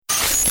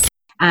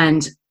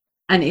And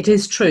it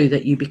is true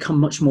that you become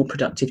much more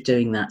productive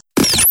doing that.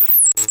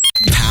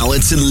 Power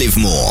to Live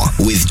More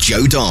with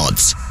Jo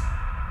Dodds.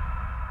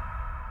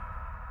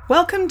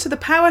 Welcome to the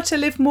Power to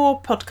Live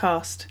More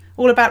podcast,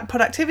 all about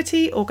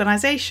productivity,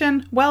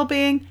 organisation,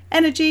 well-being,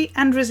 energy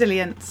and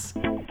resilience.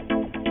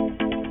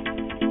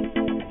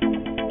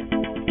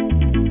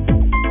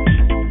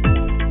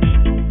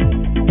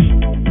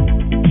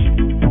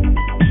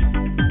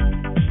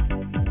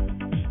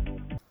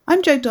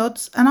 I'm Jo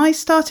Dodds, and I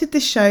started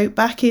this show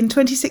back in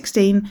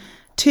 2016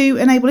 to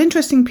enable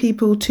interesting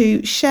people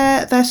to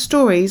share their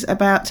stories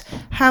about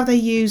how they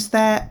use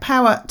their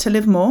power to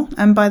live more.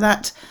 And by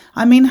that,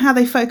 I mean how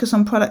they focus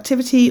on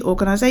productivity,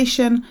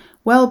 organisation,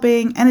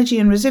 well-being, energy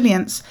and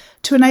resilience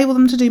to enable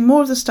them to do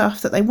more of the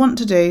stuff that they want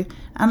to do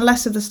and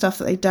less of the stuff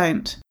that they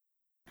don't.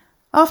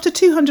 After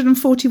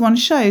 241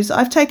 shows,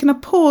 I've taken a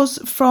pause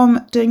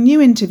from doing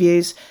new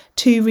interviews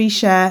to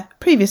reshare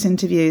previous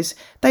interviews.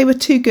 They were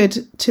too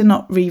good to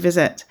not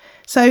revisit.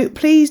 So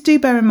please do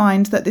bear in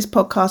mind that this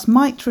podcast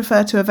might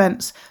refer to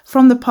events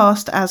from the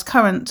past as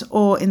current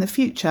or in the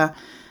future.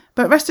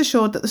 But rest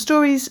assured that the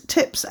stories,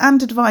 tips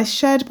and advice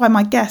shared by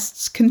my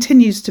guests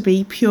continues to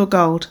be pure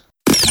gold.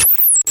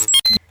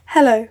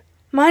 Hello,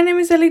 my name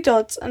is Ellie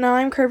Dodds and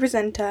I'm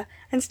co-presenter,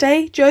 and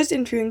today Jo's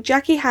interviewing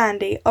Jackie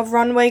Handy of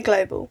Runway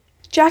Global.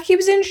 Jackie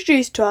was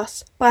introduced to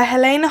us by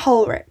Helena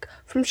Holrick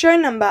from show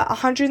number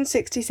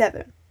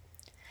 167.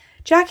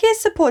 Jackie has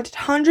supported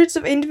hundreds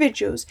of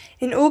individuals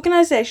in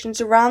organisations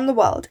around the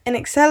world in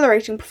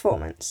accelerating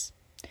performance.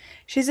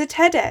 She's a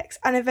TEDx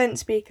and event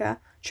speaker,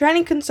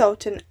 training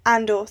consultant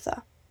and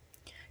author.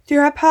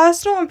 Through her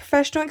personal and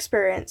professional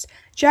experience,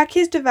 Jackie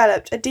has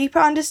developed a deeper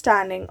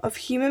understanding of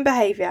human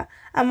behaviour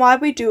and why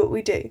we do what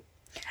we do,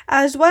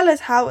 as well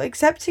as how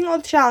accepting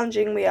or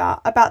challenging we are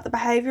about the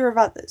behaviour of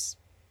others.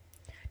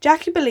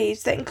 Jackie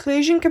believes that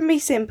inclusion can be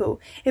simple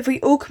if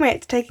we all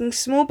commit to taking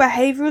small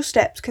behavioural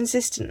steps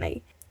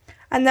consistently,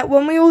 and that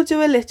when we all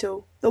do a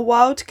little, the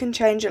world can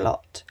change a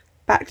lot.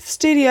 Back to the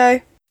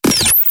studio.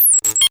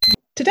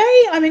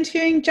 Today I'm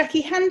interviewing Jackie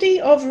Handy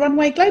of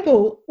Runway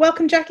Global.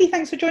 Welcome, Jackie.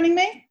 Thanks for joining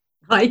me.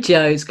 Hi,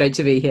 Jo. It's great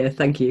to be here.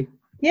 Thank you.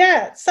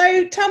 Yeah.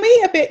 So tell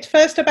me a bit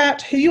first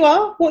about who you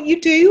are, what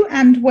you do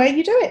and where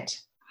you do it.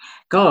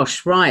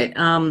 Gosh, right.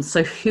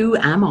 So who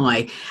am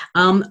I?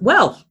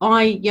 Well,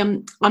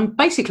 I'm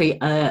basically,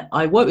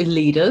 I work with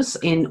leaders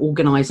in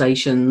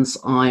organizations.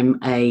 I'm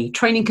a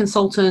training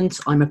consultant.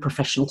 I'm a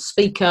professional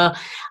speaker.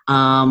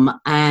 And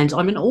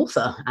I'm an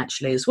author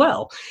actually as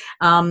well.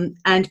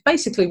 And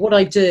basically what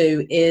I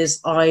do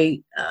is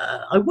I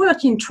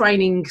work in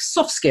training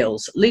soft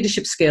skills,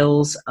 leadership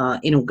skills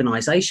in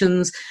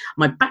organizations.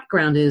 My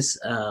background is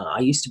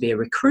I used to be a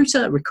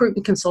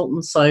recruitment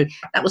consultant. So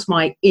that was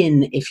my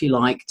in, if you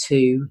like,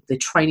 to the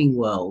training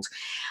world.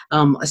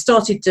 I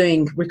started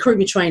doing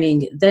recruitment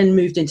training, then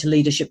moved into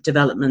leadership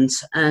development,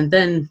 and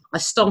then I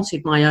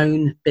started my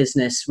own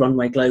business,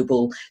 Runway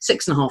Global,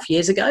 6.5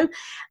 years ago.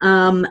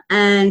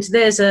 And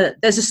there's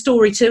a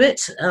story to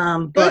it.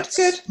 But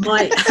good.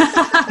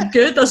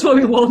 Good, that's what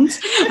we want.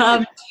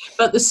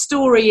 But the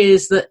story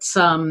is that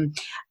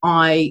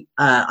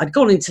I'd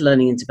gone into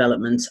learning and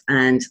development,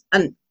 and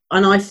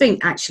I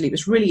think actually it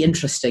was really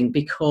interesting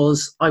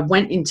because I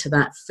went into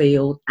that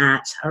field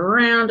at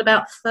around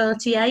about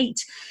 38.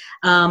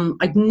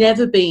 I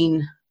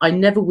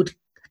never would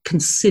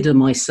consider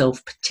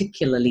myself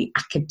particularly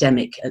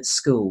academic at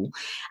school.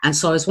 And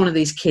so I was one of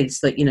these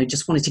kids that,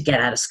 just wanted to get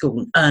out of school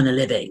and earn a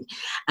living.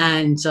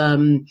 And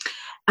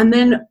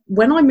then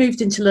when I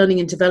moved into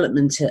learning and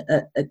development,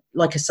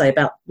 like I say,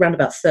 around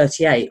about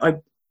 38,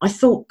 I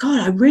thought,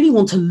 God, I really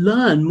want to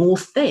learn more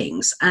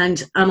things.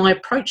 And I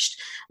approached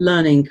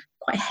learning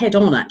quite head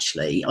on,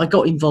 actually. I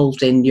got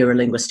involved in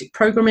neuro-linguistic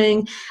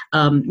programming,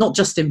 not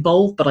just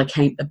involved, but I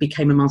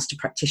became a master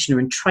practitioner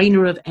and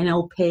trainer of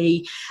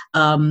NLP.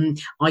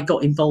 I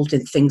got involved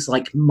in things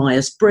like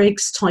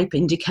Myers-Briggs type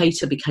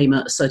indicator, became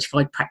a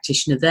certified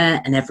practitioner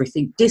there, and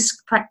everything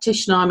DISC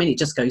practitioner. I mean, it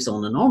just goes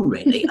on and on,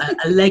 really.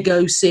 a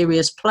Lego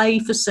serious play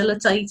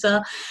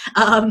facilitator.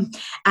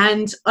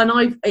 And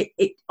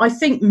I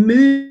think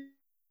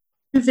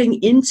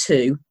moving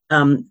into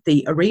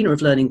the arena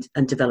of learning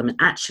and development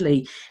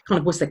actually kind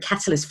of was the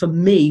catalyst for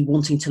me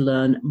wanting to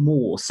learn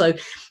more. So,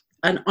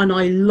 and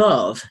I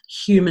love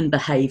human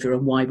behaviour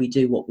and why we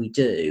do what we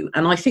do.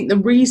 And I think the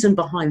reason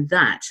behind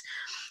that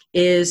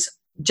is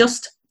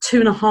just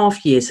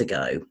 2.5 years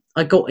ago,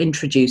 I got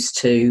introduced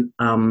to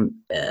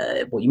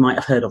what you might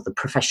have heard of, the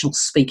Professional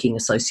Speaking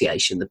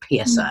Association, the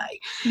PSA.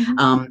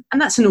 Mm-hmm.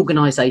 And that's an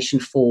organisation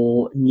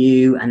for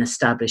new and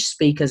established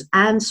speakers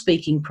and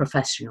speaking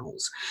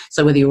professionals.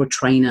 So whether you're a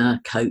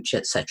trainer, coach,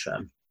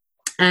 etc.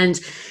 And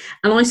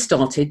I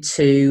started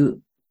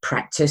to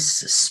practice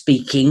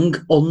speaking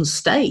on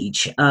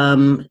stage,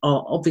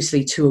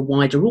 obviously to a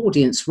wider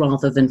audience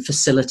rather than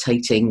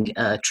facilitating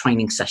a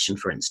training session,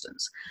 for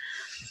instance.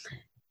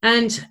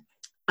 And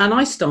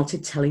I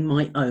started telling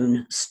my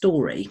own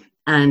story.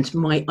 And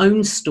my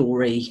own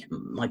story,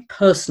 my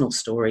personal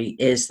story,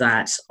 is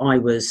that I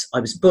was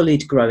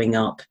bullied growing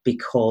up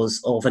because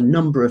of a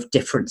number of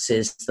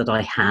differences that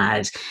I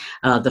had.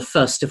 The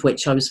first of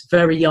which, I was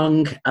very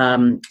young.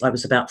 I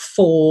was about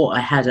 4. I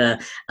had a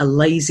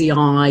lazy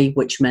eye,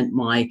 which meant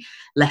my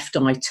left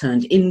eye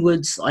turned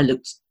inwards. I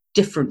looked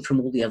different from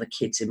all the other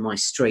kids in my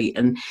street,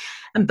 and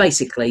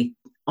basically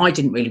I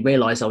didn't really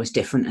realise I was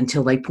different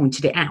until they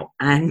pointed it out.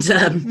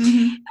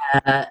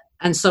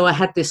 And so I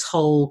had this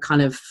whole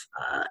kind of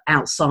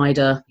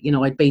outsider,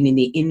 I'd been in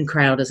the in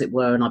crowd, as it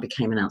were, and I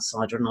became an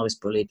outsider, and I was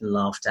bullied and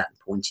laughed at and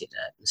pointed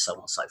at and so on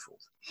and so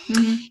forth.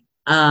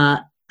 Mm-hmm.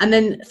 And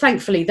then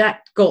thankfully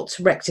that got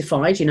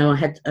rectified. I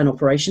had an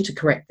operation to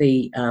correct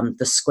the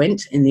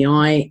squint in the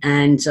eye,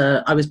 and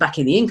I was back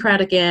in the in crowd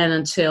again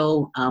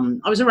until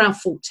I was around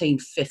 14,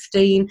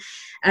 15.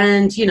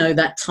 And,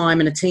 that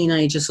time in a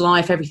teenager's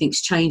life,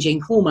 everything's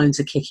changing, hormones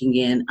are kicking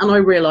in. And I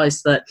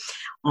realised that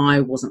I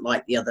wasn't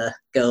like the other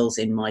girls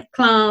in my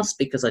class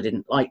because I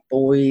didn't like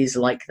boys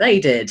like they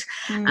did.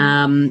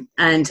 And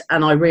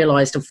I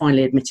realised and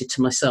finally admitted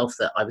to myself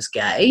that I was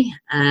gay.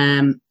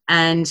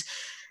 And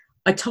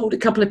I told a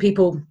couple of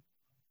people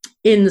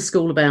in the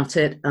school about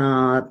it.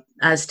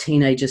 As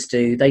teenagers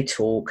do, they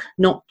talk,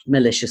 not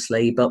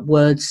maliciously, but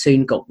words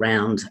soon got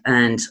round.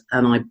 And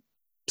I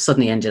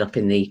suddenly ended up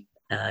in the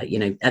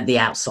at the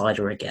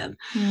outsider again.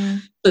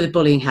 So the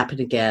bullying happened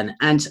again.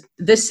 And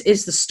this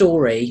is the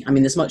story. I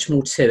mean, there's much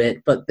more to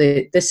it, but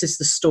this is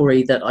the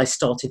story that I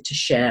started to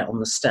share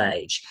on the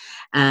stage.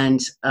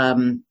 And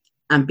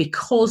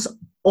because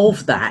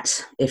of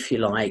that, if you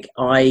like,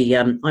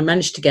 I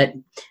managed to get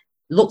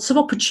lots of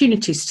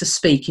opportunities to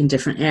speak in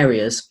different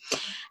areas.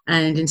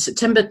 And in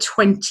September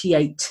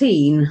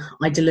 2018,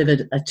 I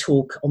delivered a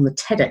talk on the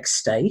TEDx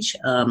stage.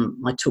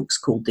 My talk's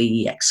called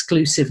The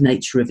Exclusive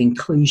Nature of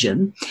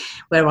Inclusion,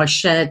 where I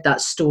shared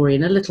that story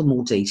in a little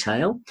more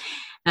detail.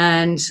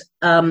 And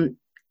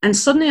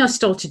suddenly I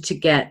started to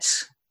get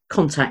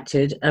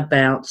contacted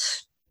about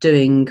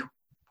doing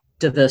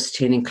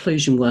diversity and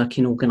inclusion work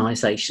in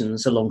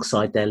organisations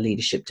alongside their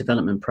leadership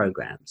development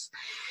programs.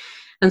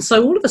 And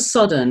so all of a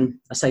sudden,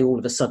 I say all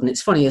of a sudden,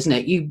 it's funny, isn't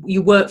it?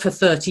 You work for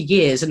 30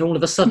 years and all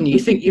of a sudden you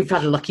think you've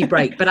had a lucky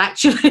break. But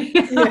actually,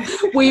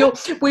 we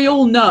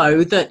all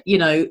know that,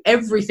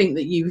 everything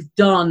that you've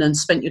done and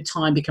spent your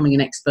time becoming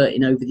an expert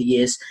in over the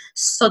years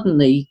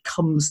suddenly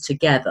comes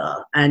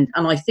together. And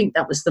I think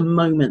that was the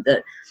moment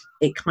that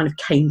it kind of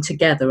came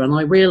together. And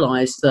I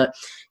realised that,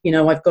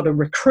 I've got a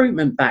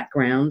recruitment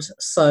background.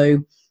 So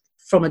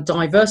from a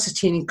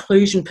diversity and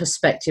inclusion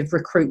perspective,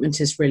 recruitment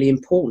is really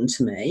important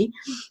to me,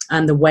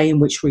 and the way in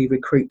which we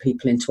recruit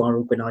people into our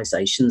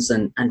organisations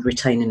and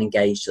retain and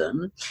engage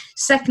them.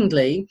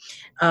 Secondly,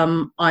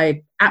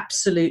 I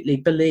absolutely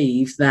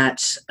believe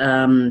that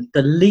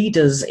the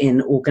leaders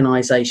in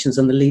organisations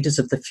and the leaders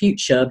of the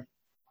future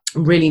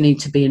really need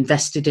to be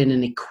invested in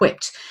and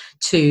equipped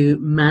to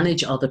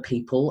manage other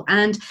people.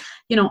 And,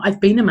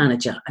 I've been a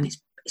manager, and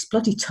it's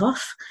bloody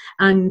tough,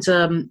 and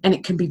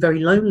it can be very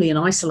lonely and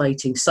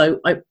isolating.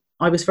 So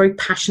I was very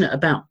passionate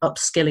about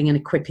upskilling and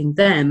equipping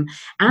them,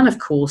 and of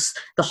course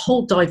the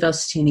whole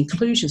diversity and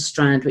inclusion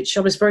strand, which I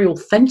was very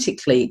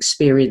authentically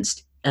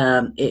experienced,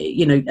 and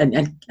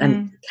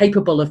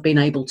capable of being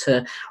able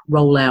to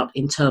roll out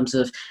in terms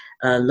of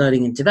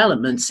learning and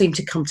development, seemed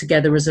to come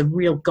together as a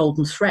real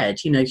golden thread.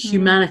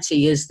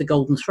 Humanity is the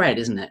golden thread,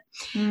 isn't it?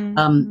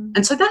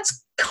 And so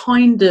that's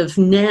kind of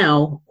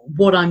now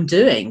what I'm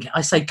doing.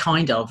 I say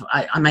kind of,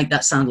 I make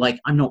that sound like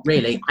I'm not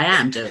really, I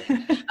am doing.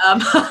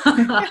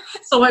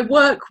 So I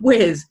work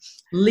with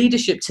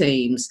leadership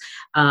teams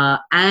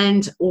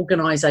and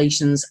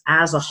organizations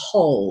as a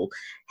whole,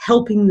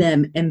 helping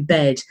them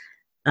embed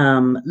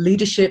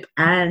leadership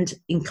and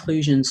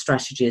inclusion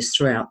strategies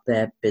throughout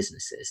their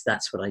businesses.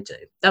 That's what I do.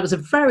 That was a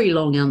very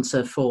long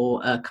answer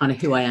for kind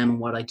of who I am and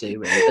what I do,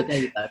 really, but there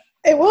you go.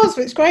 It was.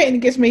 It's great, and it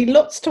gives me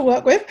lots to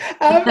work with.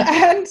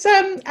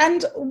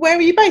 And where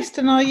are you based?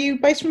 And are you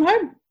based from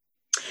home?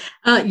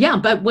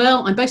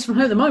 I'm based from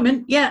home at the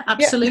moment. Yeah,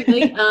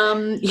 absolutely.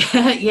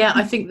 Yeah.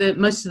 I think that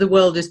most of the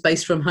world is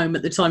based from home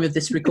at the time of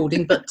this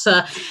recording. But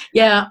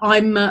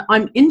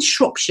I'm in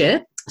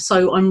Shropshire.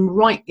 So I'm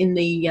right in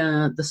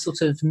the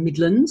sort of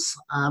Midlands,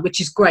 which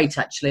is great,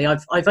 actually.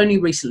 I've only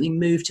recently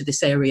moved to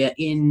this area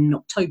in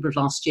October of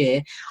last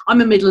year.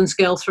 I'm a Midlands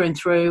girl through and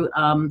through,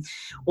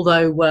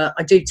 although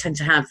I do tend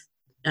to have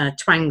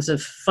twangs of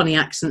funny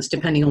accents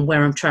depending on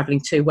where I'm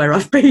travelling to, where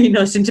I've been.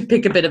 I seem to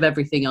pick a bit of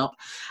everything up.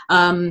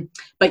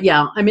 But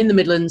yeah, I'm in the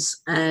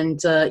Midlands, and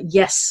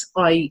yes,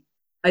 I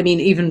mean,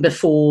 even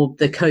before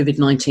the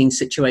COVID-19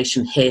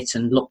 situation hit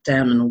and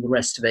lockdown and all the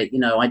rest of it,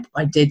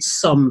 I did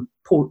some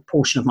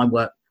portion of my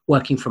work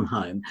working from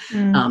home.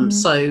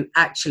 So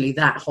actually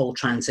that whole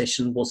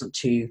transition wasn't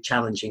too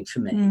challenging for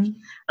me.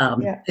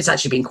 It's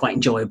actually been quite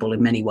enjoyable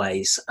in many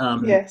ways.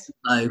 Yes.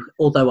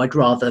 Although I'd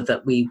rather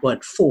that we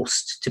weren't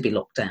forced to be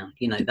locked down.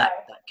 That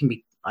can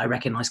be, I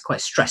recognise,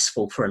 quite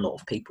stressful for a lot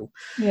of people.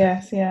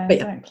 Yes, yeah,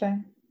 exactly.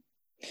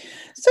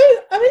 So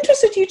I'm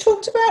interested, you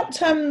talked about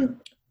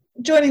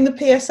joining the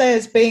PSA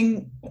as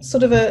being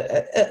sort of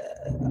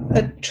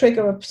a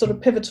trigger, a sort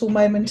of pivotal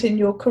moment in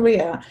your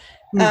career.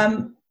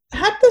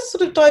 Had the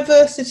sort of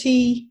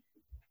diversity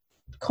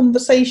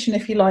conversation,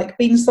 if you like,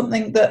 been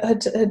something that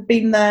had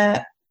been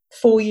there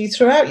for you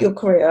throughout your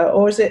career,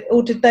 or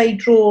did they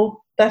draw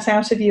that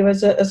out of you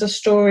as a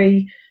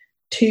story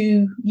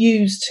to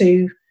use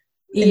to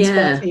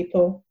inspire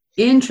people?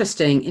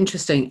 Interesting.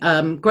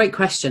 Great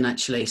question,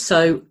 actually.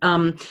 So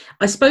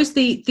I suppose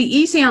the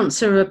easy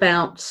answer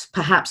about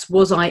perhaps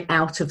was I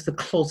out of the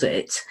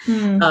closet,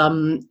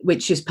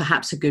 which is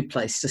perhaps a good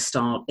place to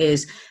start,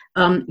 is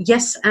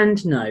yes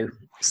and no.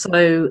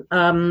 So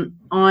I'm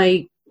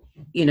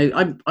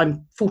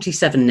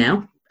 47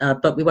 now,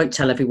 but we won't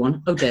tell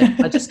everyone. Oh dear,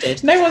 I just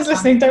did. No one's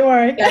listening, don't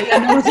worry.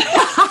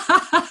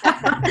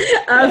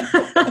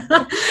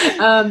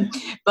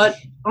 But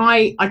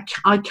I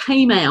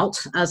came out,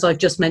 as I've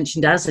just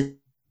mentioned, as a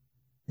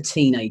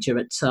teenager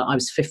at I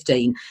was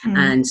 15,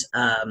 and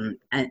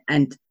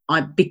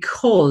I,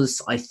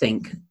 because I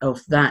think of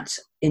that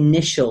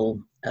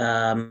initial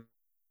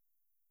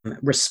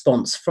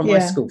response from my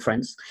school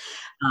friends,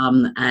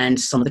 and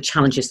some of the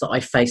challenges that I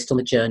faced on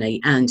the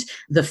journey, and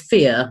the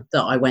fear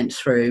that I went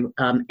through.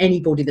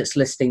 Anybody that's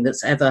listening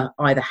that's ever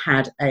either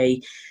had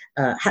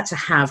to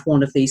have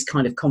one of these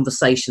kind of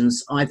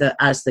conversations, either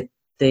as the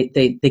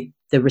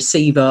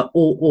receiver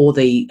or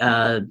the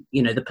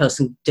the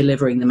person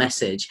delivering the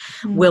message,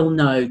 will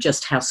know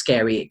just how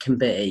scary it can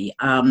be.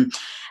 And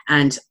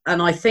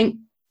I think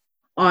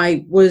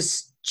I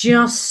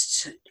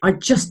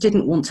just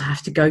didn't want to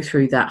have to go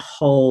through that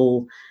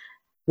whole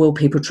will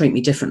people treat me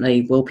differently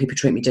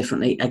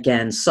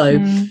again. So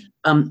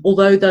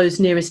although those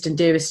nearest and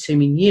dearest to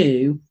me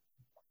knew,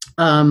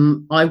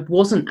 I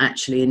wasn't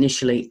actually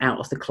initially out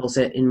of the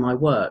closet in my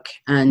work.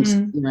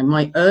 And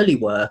my early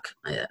work,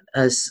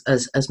 as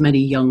many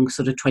young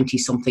sort of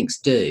 20-somethings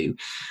do,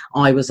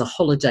 I was a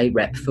holiday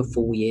rep for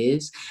 4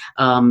 years,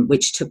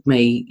 which took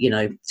me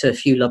to a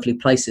few lovely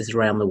places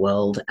around the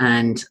world,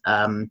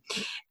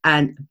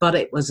 but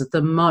it was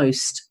the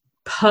most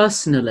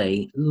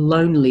personally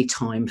lonely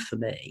time for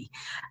me,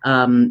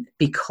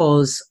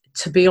 because,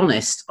 to be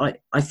honest,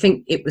 I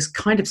think it was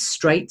kind of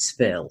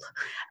Straitsville,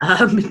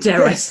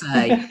 dare I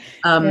say.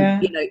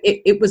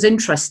 It was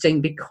interesting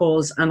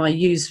because, and I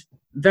use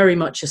very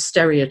much a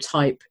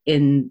stereotype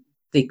in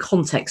the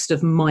context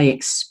of my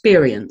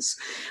experience,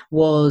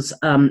 was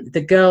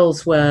the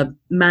girls were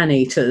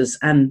man-eaters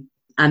and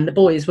the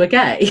boys were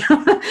gay.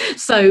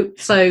 So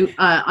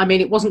I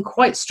mean, it wasn't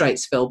quite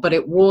Straitsville, but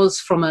it was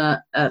from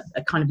a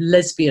kind of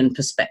lesbian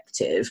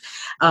perspective.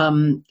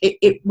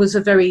 It was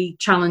a very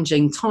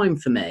challenging time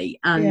for me,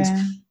 and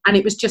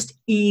it was just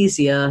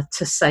easier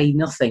to say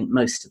nothing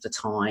most of the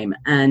time.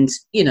 And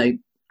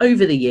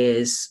over the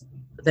years,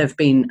 there have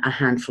been a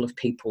handful of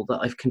people that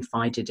I've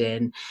confided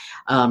in.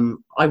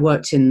 I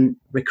worked in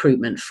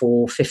recruitment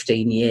for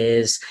 15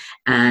 years,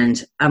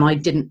 and I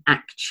didn't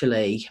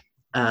actually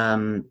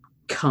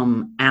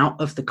come out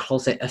of the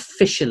closet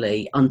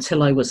officially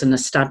until I was an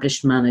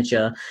established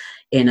manager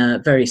in a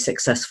very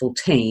successful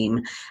team,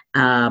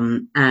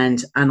 and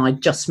I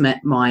just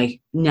met my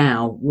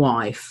now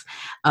wife,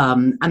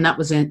 and that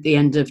was at the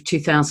end of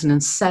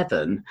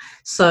 2007.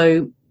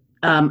 So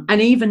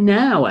and even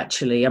now,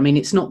 actually, I mean,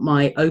 it's not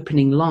my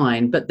opening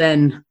line, but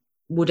then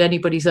would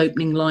anybody's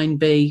opening line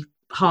be,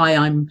 hi,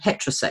 I'm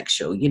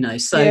heterosexual,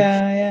 so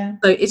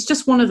it's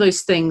just one of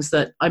those things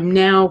that I'm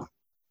now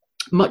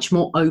much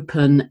more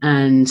open,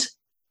 and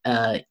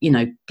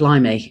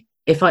blimey,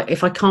 if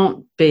I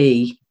can't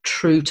be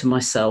true to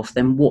myself,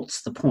 then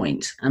what's the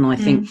point? And I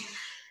think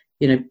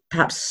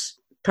perhaps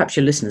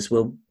your listeners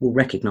will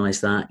recognize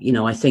that.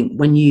 I think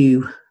when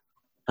you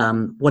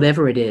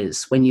whatever it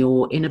is, when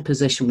you're in a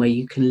position where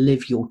you can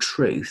live your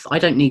truth, I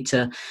don't need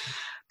to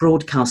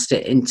broadcast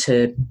it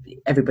into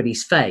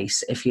everybody's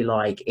face, if you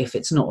like, if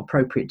it's not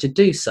appropriate to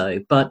do so.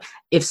 But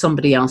if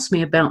somebody asks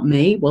me about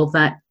me, well,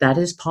 that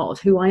is part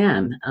of who I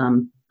am.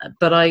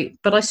 But I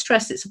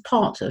stress it's a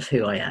part of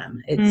who I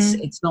am.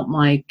 It's not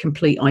my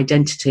complete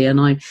identity.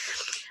 And I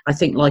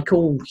think, like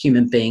all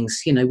human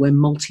beings, we're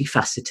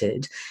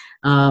multifaceted.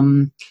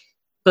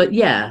 But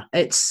yeah,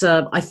 it's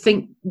I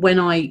think when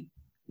I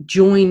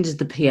joined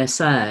the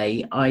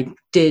PSA, I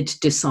did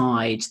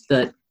decide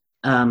that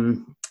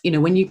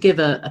when you give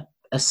a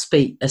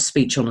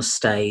speech on a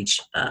stage,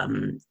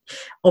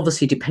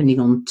 obviously depending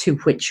on to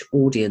which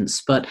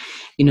audience, but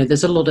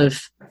there's a lot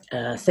of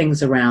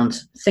things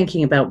around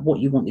thinking about what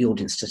you want the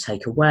audience to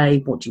take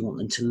away, what do you want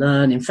them to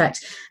learn. In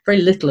fact,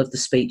 very little of the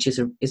speech is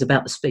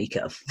about the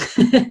speaker.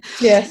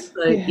 Yes.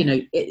 So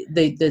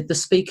the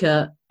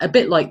speaker, a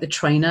bit like the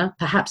trainer,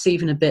 perhaps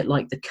even a bit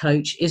like the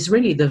coach, is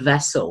really the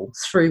vessel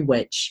through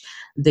which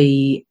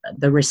the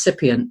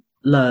recipient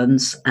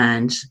learns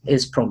and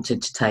is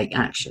prompted to take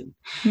action.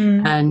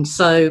 And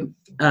so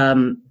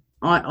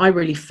I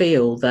really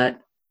feel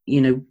that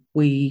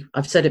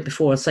I've said it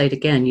before, I'll say it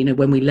again,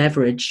 when we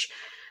leverage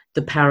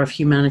the power of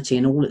humanity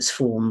in all its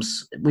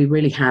forms, we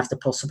really have the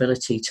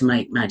possibility to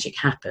make magic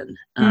happen.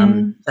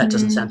 That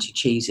doesn't sound too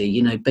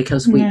cheesy,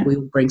 because we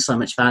all bring so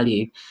much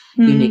value,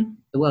 unique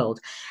to the world.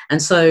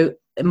 And so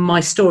my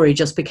story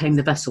just became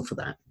the vessel for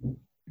that.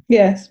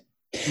 Yes.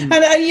 And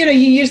you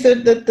use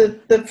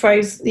the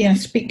phrase,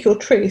 speak your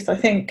truth. I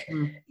think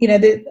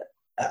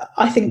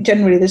I think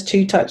generally there's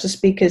two types of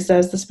speakers.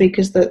 There's the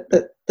speakers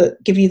that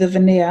give you the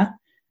veneer,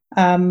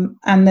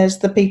 and there's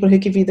the people who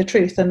give you the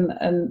truth and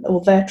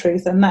or their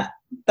truth, and that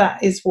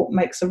is what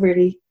makes a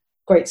really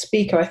great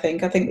speaker. I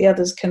think the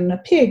others can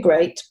appear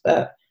great,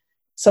 but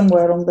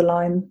somewhere along the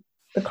line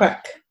the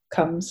crack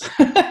comes.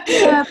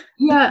 yeah,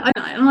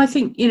 and I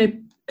think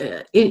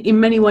in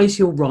many ways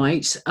you're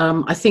right.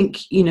 I think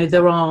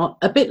there are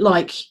a bit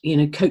like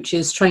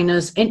coaches,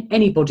 trainers,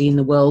 anybody in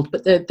the world,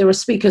 but there are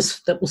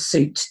speakers that will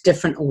suit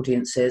different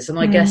audiences. And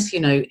I guess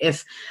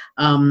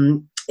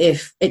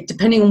if it,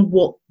 depending on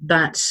what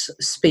that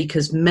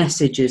speaker's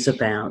message is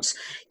about,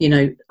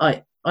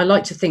 I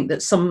like to think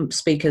that some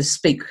speakers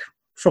speak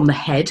from the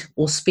head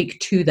or speak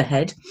to the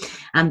head,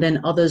 and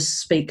then others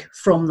speak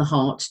from the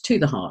heart to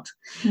the heart.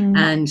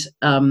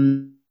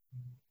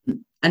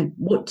 And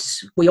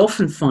what we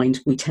often find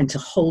we tend to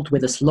hold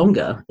with us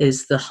longer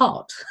is the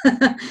heart,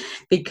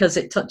 because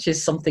it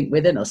touches something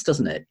within us,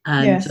 doesn't it?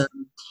 And yes.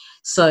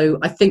 So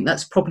I think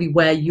that's probably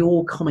where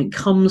your comment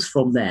comes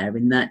from there,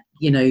 in that,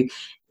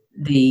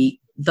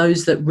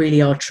 those that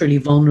really are truly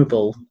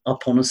vulnerable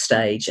up on a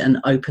stage and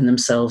open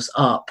themselves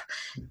up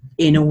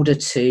in order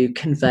to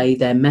convey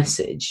their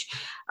message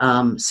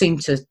seem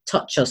to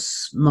touch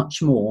us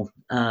much more.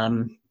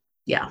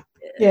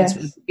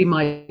 It's been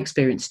my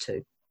experience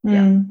too.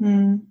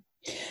 Mm-hmm.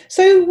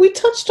 So we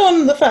touched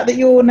on the fact that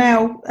you're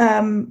now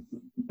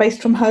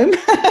based from home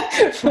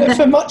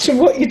for much of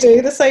what you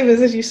do, the same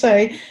as you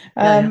say,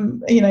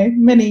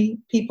 many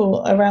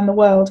people around the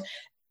world.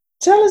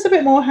 Tell us a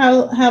bit more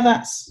how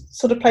that's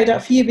sort of played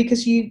out for you,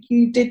 because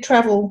you did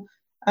travel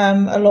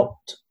a lot.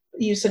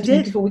 You said to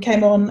me before we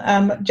came on,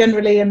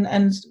 generally,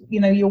 and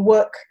your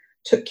work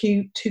took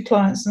you to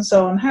clients and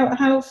so on. How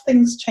have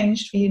things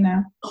changed for you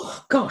now?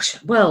 Oh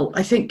gosh, well,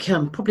 I think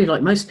probably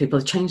like most people,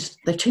 they've changed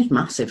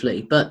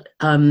massively, but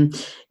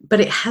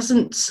it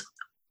hasn't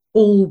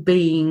all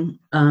been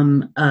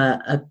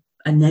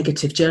a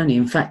negative journey.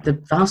 In fact, the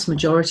vast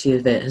majority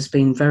of it has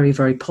been very,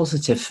 very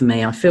positive for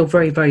me. I feel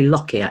very, very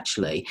lucky,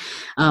 actually.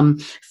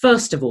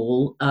 First of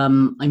all,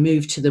 I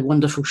moved to the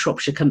wonderful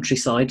Shropshire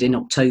countryside in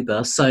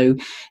October. So,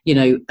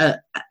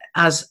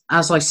 as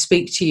I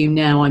speak to you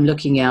now, I'm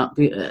looking out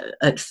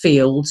at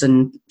fields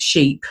and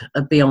sheep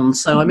beyond.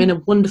 So I'm in a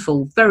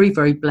wonderful, very,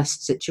 very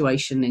blessed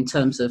situation in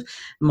terms of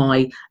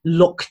my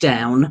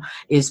lockdown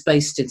is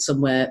based in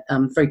somewhere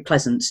very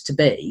pleasant to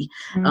be.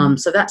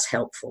 So that's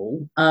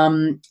helpful.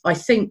 I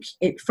think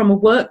from a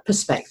work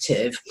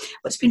perspective,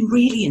 what's been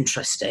really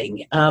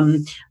interesting,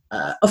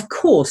 of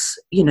course,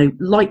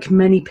 like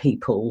many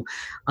people,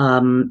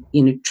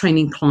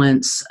 training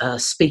clients,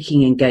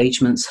 speaking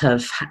engagements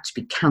have had to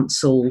be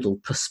cancelled or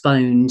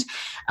postponed.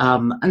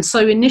 And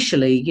so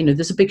initially,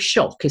 there's a big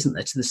shock, isn't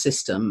there, to the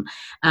system?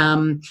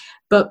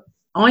 But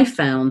I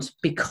found,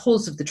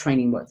 because of the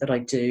training work that I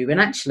do, and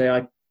actually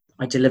I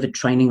delivered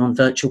training on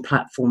virtual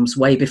platforms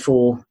way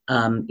before,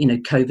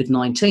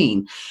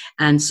 COVID-19.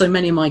 And so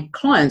many of my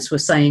clients were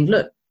saying,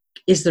 look,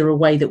 is there a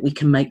way that we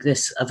can make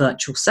this a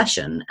virtual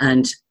session?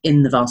 And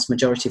in the vast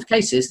majority of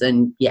cases,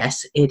 then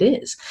yes, it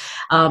is.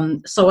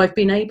 So I've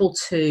been able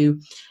to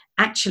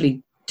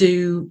actually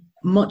do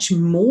much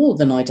more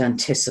than I'd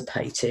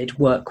anticipated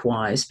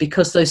work-wise,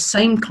 because those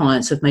same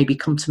clients have maybe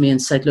come to me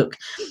and said, look,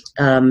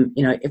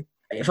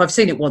 if I've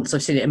seen it once,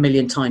 I've seen it a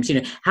million times,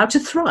 how to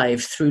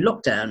thrive through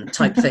lockdown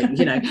type thing,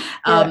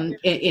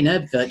 in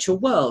a virtual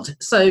world.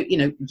 So,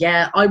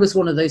 I was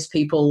one of those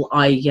people.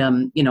 I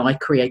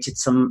created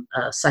some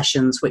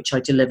sessions which I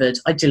delivered.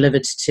 I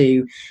delivered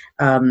to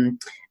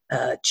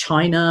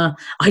China.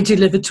 I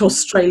delivered to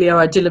Australia.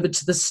 I delivered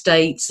to the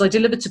States. I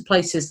delivered to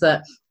places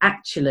that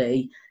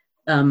actually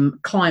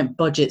client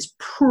budgets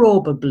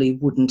probably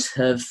wouldn't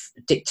have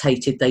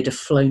dictated they'd have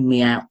flown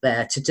me out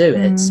there to do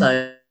it.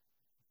 So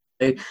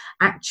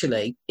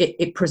actually,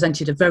 it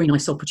presented a very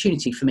nice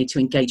opportunity for me to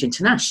engage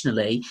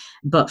internationally,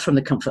 but from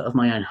the comfort of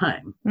my own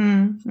home.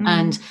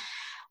 And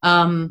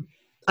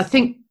I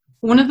think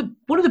one of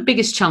the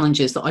biggest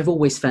challenges that I've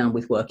always found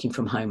with working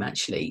from home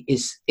actually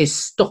is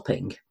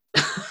stopping.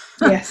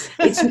 Yes,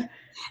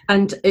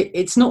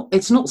 it's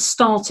not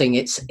starting;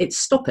 it's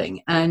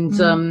stopping. And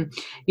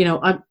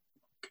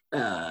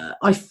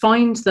I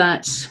find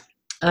that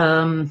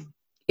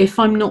if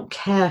I'm not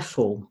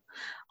careful,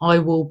 I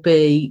will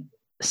be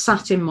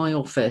sat in my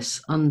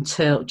office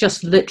until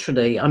just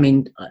literally,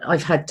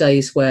 I've had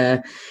days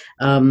where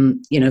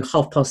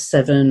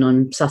 7:30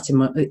 I'm sat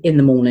in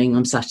the morning,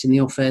 I'm sat in the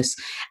office,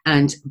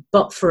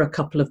 but for a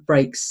couple of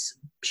breaks,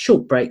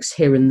 short breaks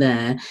here and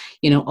there,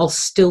 I'll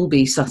still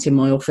be sat in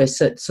my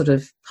office at sort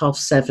of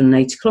 7:30,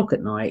 8 o'clock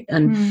at night.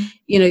 And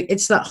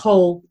it's that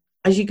whole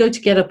as you go to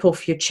get up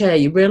off your chair,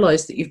 you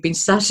realise that you've been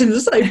sat in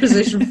the same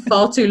position for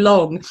far too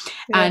long,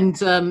 and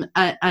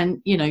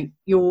you know,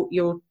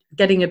 you're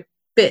getting a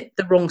bit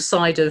the wrong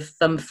side of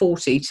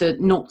 40 to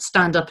not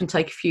stand up and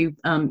take a few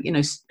you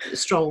know,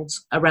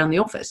 strolls around the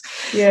office.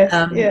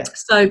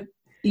 So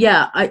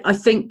I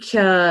think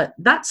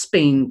that's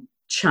been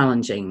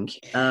challenging.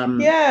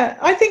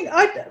 I think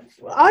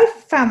I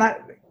found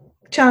that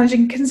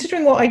challenging,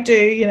 considering what I do,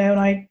 you know, and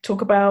I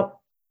talk about,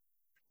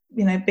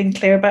 you know, being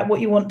clear about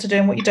what you want to do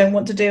and what you don't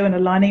want to do and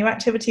aligning your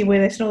activity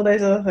with it and all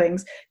those other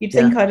things. You'd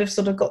think I'd have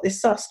sort of got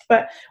this sussed,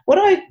 but what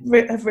I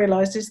have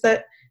realised is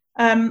that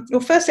well,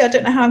 firstly, I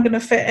don't know how I'm going to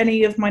fit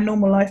any of my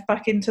normal life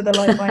back into the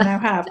life I now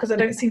have, because I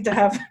don't seem to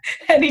have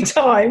any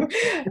time.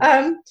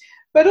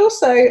 But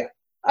also,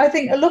 I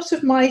think a lot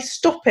of my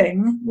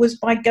stopping was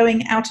by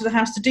going out of the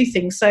house to do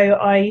things. So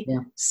I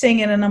sing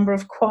in a number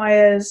of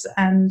choirs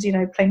and, you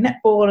know, play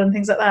netball and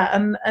things like that.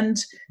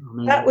 And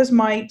that was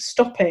my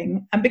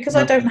stopping. And because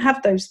I don't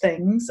have those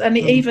things, and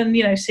even,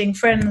 you know, seeing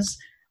friends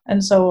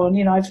and so on,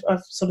 you know,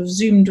 I've sort of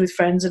Zoomed with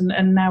friends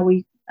and now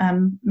we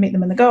meet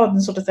them in the garden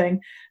sort of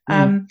thing.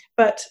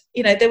 But,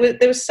 you know, there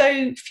were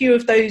so few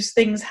of those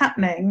things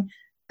happening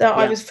that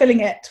I was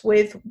filling it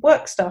with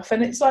work stuff.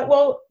 And it's like,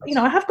 well, you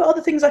know, I have got other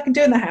things I can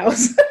do in the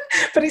house.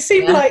 But it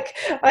seemed like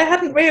I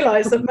hadn't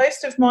realised that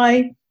most of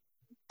my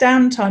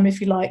downtime, if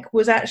you like,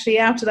 was actually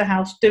out of the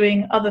house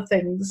doing other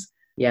things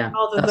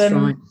rather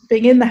than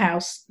being in the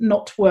house,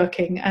 not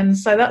working. And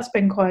so that's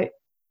been quite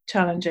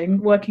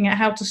challenging, working out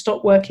how to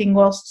stop working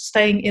whilst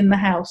staying in the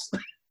house.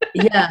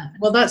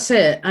 Well, that's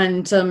it.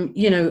 And,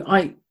 you know,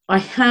 I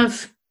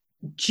have,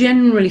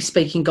 generally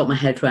speaking, got my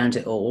head around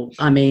it all.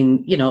 I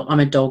mean, you know,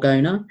 I'm a dog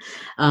owner.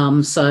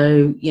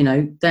 So, you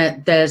know,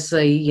 there's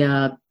a, you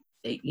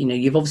know,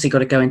 you've obviously got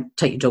to go and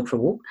take your dog for a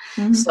walk.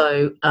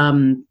 So,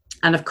 and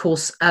of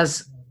course,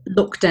 as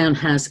lockdown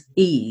has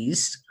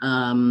eased,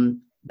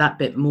 that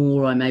bit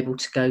more, I'm able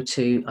to go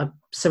to, I'm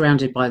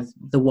surrounded by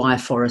the wire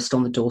forest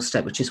on the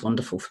doorstep, which is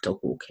wonderful for dog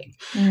walking.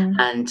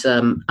 And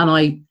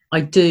I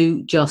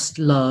do just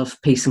love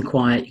peace and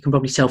quiet. You can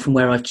probably tell from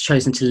where I've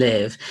chosen to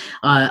live.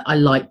 I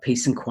like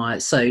peace and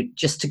quiet. So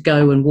just to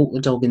go and walk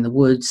the dog in the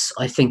woods,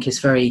 I think is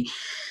very,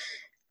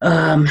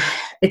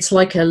 it's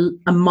like a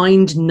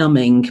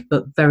mind-numbing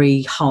but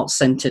very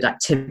heart-centered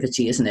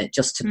activity, isn't it?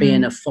 Just to be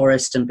in a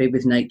forest and be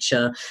with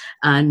nature,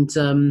 and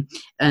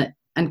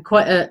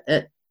quite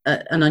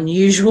an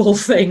unusual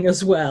thing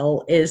as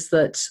well is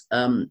that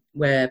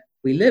where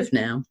we live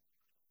now,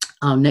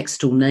 our next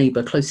door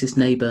neighbour, closest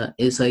neighbour,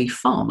 is a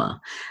farmer,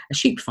 a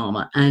sheep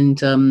farmer, and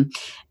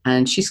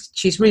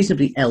she's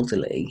reasonably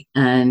elderly,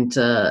 and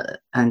her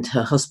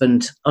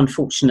husband,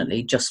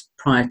 unfortunately, just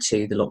prior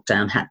to the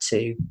lockdown, had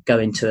to go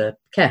into a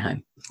care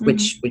home,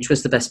 which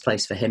was the best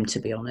place for him, to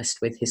be honest,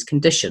 with his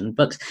condition.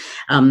 But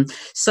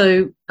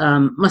so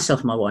myself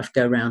and my wife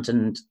go around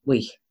and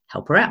we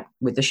help her out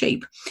with the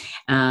sheep.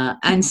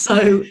 And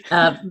so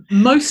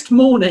most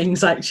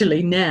mornings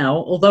actually now,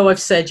 although I've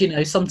said, you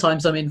know,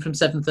 sometimes I'm in from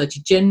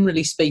 7:30,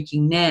 generally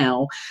speaking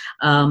now,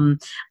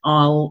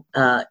 I'll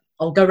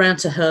go round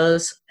to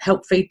hers,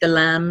 help feed the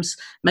lambs,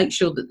 make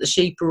sure that the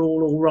sheep are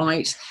all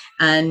right.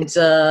 And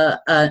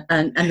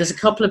there's a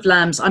couple of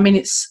lambs. I mean,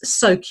 it's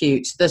so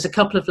cute. There's a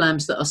couple of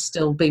lambs that are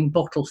still being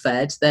bottle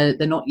fed. They're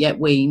not yet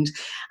weaned.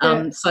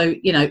 So,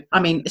 you know, I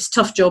mean, it's a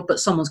tough job,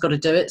 but someone's got to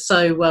do it.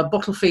 So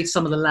bottle feed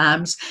some of the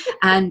lambs.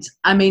 And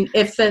I mean,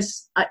 if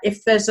there's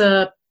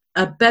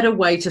a better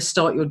way to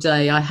start your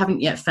day, I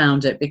haven't yet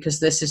found it, because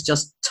this is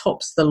just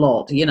tops the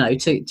lot, you know,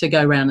 to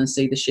go around and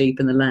see the sheep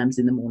and the lambs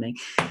in the morning.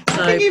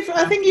 So,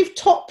 I think you've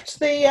topped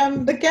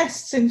the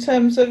guests in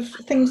terms of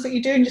things that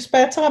you do in your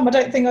spare time. I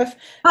don't think I've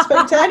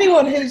spoken to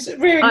anyone who's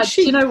rearing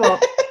sheep. You know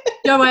what?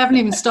 Joe, I haven't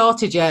even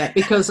started yet,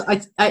 because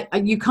I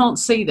you can't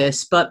see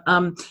this, but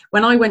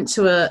when I went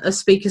to a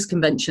speakers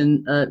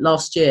convention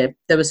last year,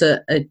 there was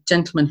a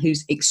gentleman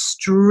who's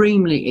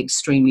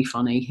extremely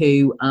funny,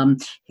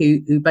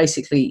 who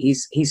basically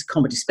he's a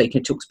comedy speaker,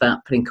 talks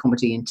about putting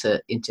comedy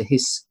into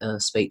his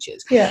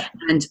speeches.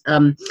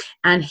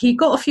 And he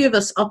got a few of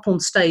us up on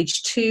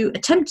stage to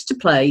attempt to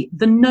play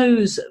the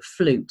nose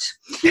flute.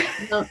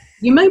 Now,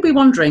 you may be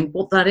wondering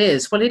what that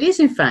is. Well, it is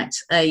in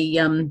fact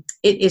it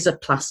is a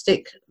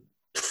plastic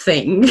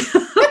thing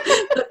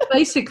that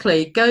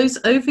basically goes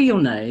over your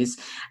nose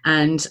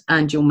and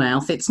your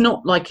mouth. It's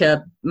not like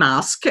a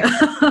mask,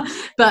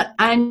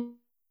 and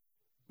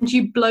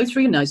you blow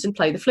through your nose and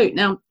play the flute.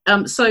 Now,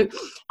 so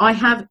I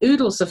have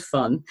oodles of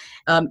fun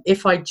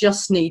if I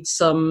just need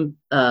some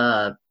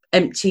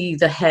empty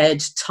the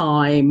head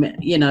time,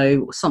 you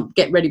know, some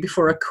get ready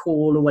before a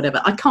call or whatever.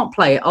 I can't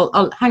play it.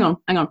 I'll hang on.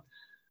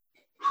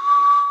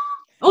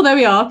 Oh, there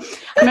we are.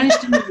 I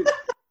managed to move.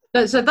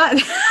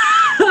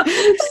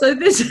 So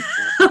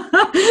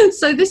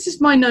this is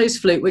my nose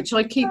flute, which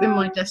I keep in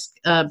my desk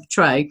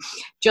tray,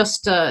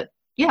 just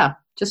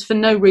for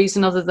no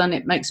reason other than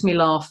it makes me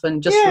laugh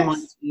and just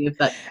reminds me of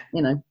that,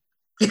 you know.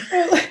 Well,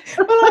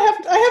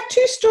 I have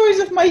two stories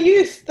of my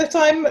youth that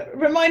I'm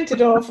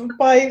reminded of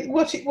by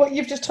what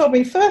you've just told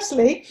me.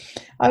 Firstly,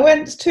 I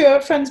went to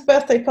a friend's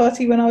birthday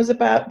party when I was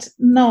about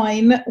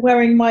 9,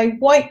 wearing my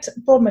white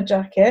bomber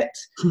jacket.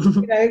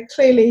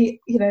 Clearly,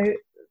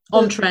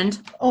 on trend,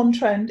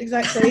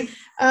 exactly.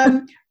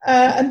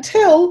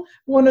 Until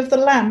one of the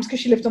lambs,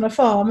 because she lived on a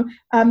farm,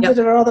 did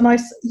a rather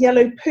nice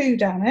yellow poo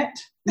down it.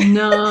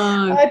 No.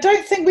 I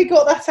don't think we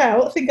got that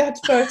out. I think I had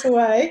to throw it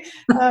away.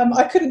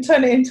 I couldn't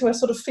turn it into a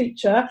sort of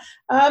feature.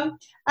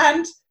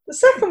 And the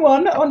second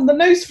one on the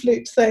nose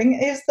flute thing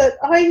is that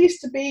I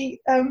used to be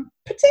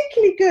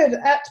particularly good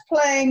at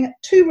playing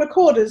 2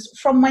 recorders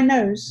from my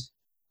nose.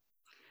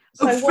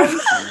 So one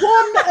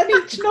at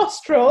each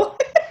nostril.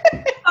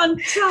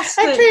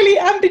 Fantastic. And clearly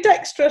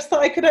ambidextrous that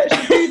I could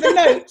actually do the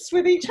notes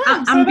with each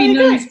hand. So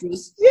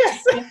ambidextrous.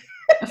 Yes.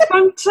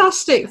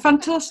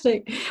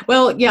 Fantastic.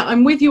 Well, yeah,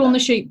 I'm with you on the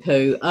sheep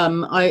poo.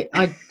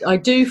 I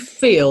do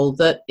feel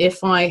that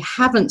if I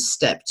haven't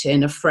stepped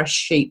in a fresh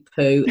sheep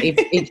poo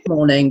each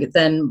morning,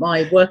 then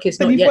my work is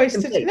not yet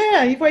complete.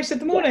 Yeah, you've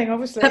wasted the morning,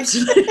 obviously.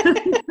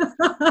 Absolutely.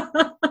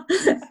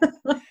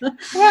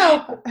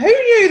 Well, who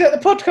knew that the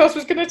podcast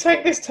was going to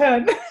take this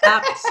turn?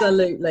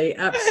 Absolutely.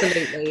 Oh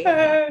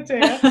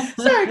dear.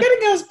 So,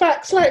 getting us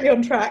back slightly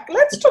on track,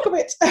 let's talk a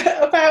bit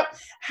about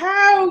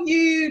how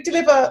you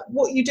deliver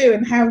what you do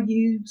and how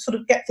you sort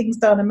of get things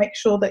done and make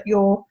sure that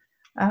you're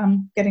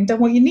getting done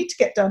what you need to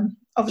get done.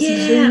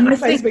 Obviously, Zoom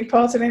plays a big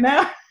part in it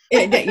now.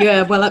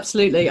 Yeah, well,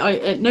 absolutely.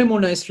 No more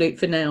nose flute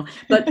for now.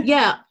 But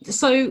yeah,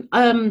 so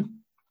I'm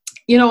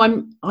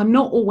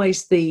not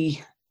always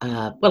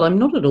I'm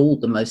not at all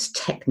the most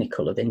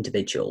technical of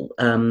individual.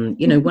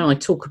 When I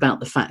talk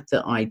about the fact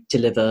that I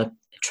deliver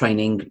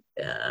training,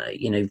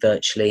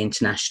 virtually,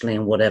 internationally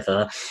and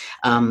whatever,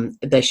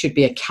 there should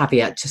be a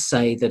caveat to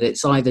say that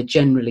it's either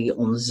generally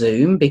on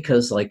Zoom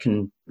because I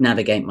can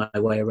navigate my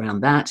way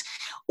around that,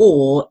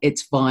 or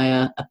it's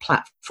via a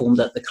platform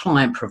that the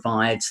client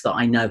provides that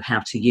I know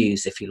how to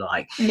use, if you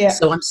like. Yeah.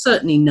 So I'm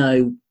certainly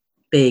no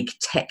big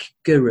tech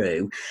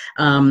guru.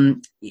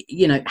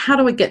 How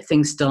do I get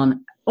things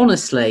done?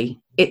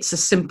 Honestly, it's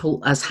as simple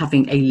as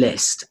having a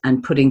list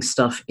and putting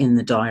stuff in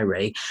the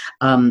diary.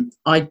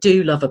 I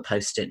do love a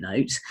Post-it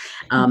note.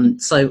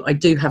 So I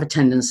do have a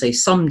tendency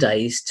some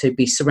days to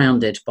be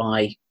surrounded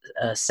by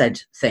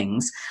said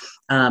things.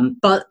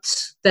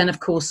 But then, of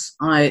course,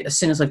 as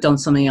soon as I've done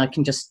something, I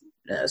can just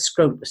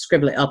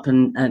scribble it up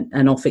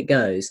and off it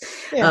goes.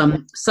 Yeah.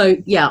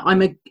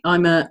 I'm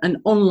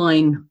an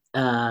online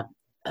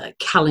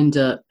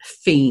calendar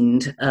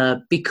fiend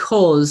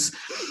because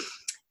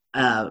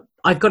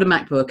I've got a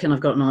MacBook and I've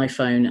got an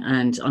iPhone,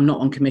 and I'm not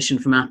on commission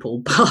from Apple,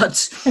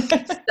 but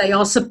they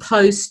are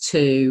supposed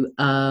to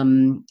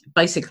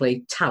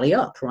basically tally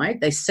up, right?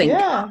 They sync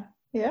up.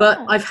 Yeah.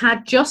 But I've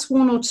had just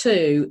 1 or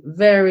 2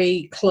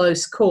 very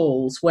close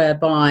calls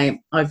whereby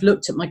I've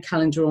looked at my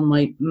calendar on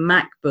my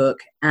MacBook,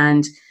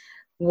 and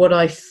what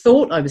I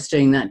thought I was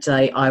doing that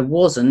day, I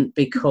wasn't,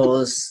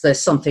 because there's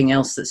something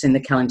else that's in the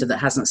calendar that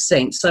hasn't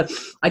synced. So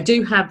I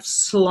do have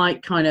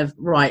slight kind of,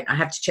 I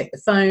have to check the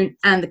phone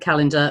and the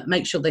calendar,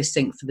 make sure they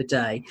sync for the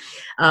day.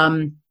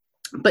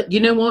 But you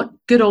know what?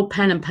 Good old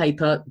pen and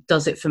paper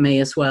does it for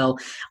me as well.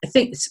 I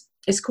think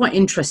it's quite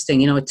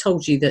interesting. I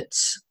told you that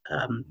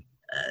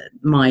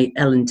my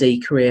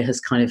L&D career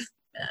has kind of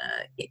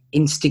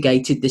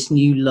instigated this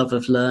new love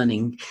of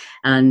learning.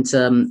 And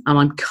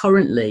I'm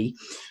currently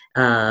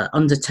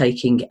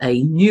undertaking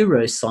a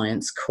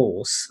neuroscience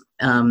course,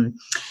 and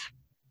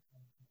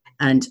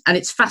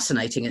it's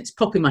fascinating. It's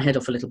popping my head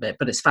off a little bit,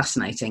 but it's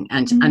fascinating,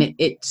 and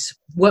it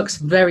works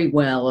very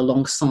well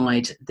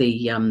alongside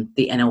the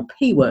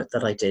NLP work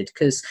that I did,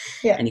 because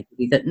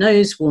anybody that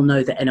knows will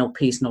know that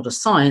NLP is not a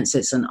science,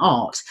 it's an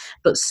art.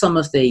 But some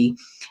of the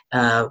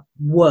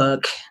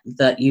work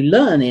that you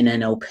learn in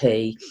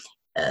NLP,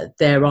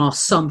 there are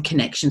some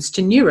connections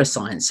to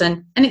neuroscience,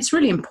 and it's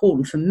really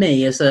important for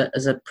me as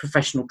a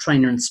professional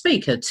trainer and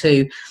speaker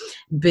to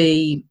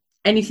be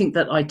anything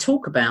that I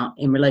talk about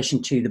in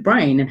relation to the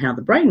brain and how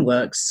the brain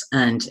works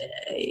and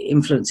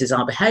influences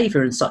our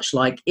behavior and such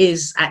like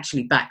is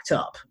actually backed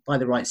up by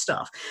the right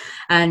stuff.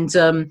 And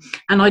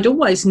I'd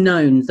always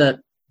known that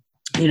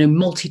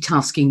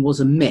multitasking was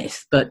a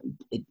myth, but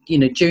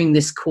during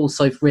this course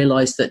I've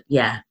realized that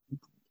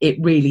it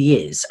really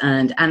is.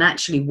 And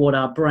actually what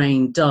our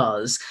brain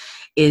does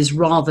is,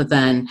 rather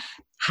than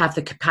have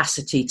the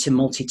capacity to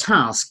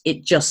multitask,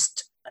 it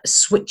just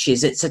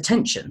switches its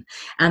attention.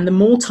 And the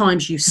more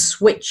times you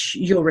switch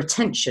your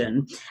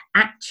attention,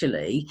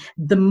 actually,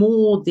 the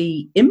more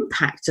the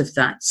impact of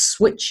that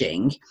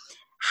switching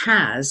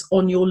has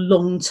on your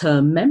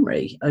long-term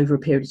memory over a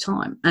period of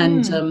time.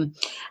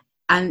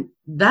 And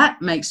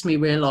that makes me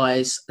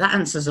realise, that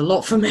answers a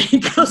lot for me,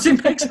 because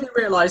it makes me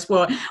realise,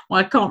 well,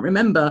 I can't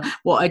remember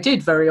what I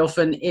did very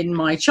often in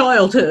my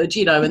childhood,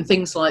 and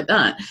things like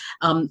that,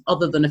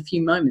 other than a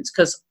few moments.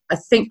 Because I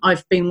think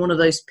I've been one of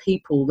those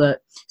people that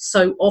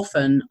so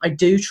often I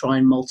do try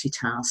and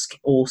multitask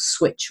or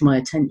switch my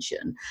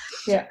attention.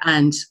 Yeah.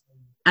 And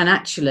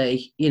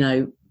actually,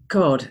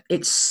 God,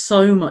 it's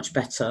so much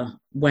better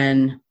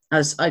when,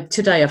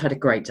 today I've had a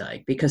great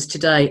day, because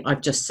today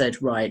I've just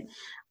said, right,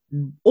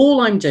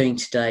 all I'm doing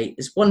today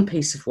is one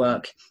piece of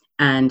work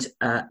and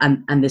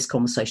this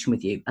conversation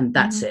with you, and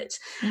that's it.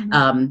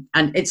 And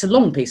it's a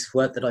long piece of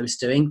work that I was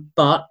doing,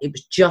 but it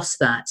was just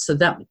that. So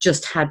that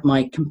just had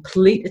my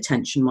complete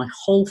attention, my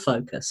whole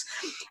focus.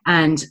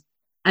 And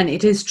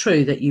it is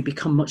true that you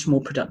become much more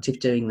productive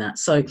doing that.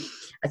 So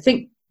I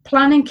think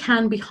planning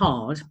can be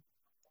hard.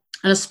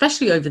 And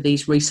especially over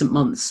these recent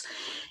months,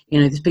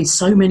 there's been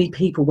so many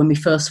people. When we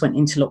first went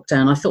into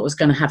lockdown, I thought I was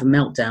going to have a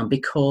meltdown,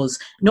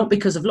 not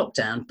because of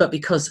lockdown, but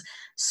because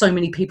so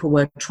many people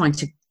were trying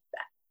to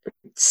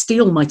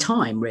steal my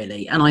time,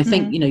 really. And I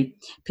think,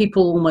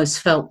 people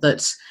almost felt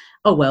that,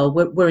 oh, well,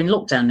 we're in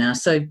lockdown now,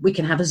 so we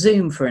can have a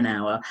Zoom for an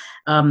hour.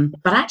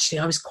 But actually,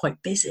 I was quite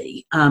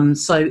busy.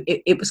 So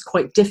it was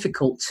quite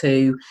difficult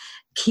to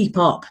keep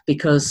up,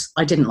 because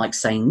I didn't like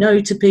saying no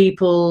to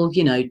people,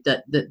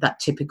 that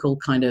typical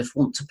kind of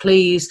want to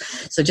please.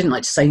 So I didn't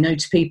like to say no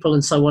to people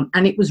and so on.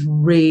 And it was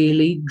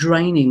really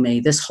draining me.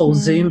 This whole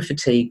Zoom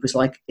fatigue was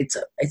like, it's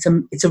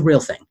a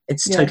real thing.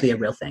 It's totally a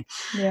real thing.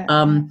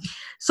 Yeah.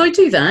 So I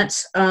do that.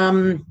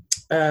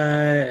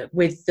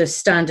 With the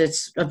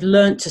standards, I've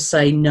learned to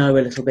say no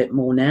a little bit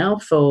more now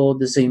for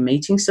the Zoom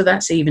meeting. So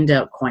that's evened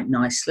out quite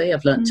nicely.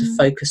 I've learned to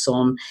focus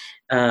on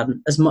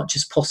as much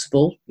as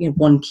possible,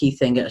 one key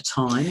thing at a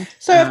time.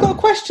 So I've got a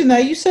question there.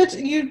 You said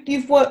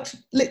you've worked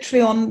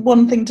literally on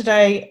one thing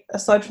today,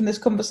 aside from this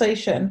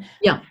conversation.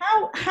 Yeah.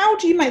 How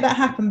do you make that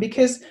happen?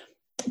 Because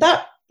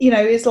that,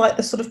 is like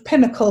the sort of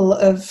pinnacle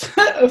of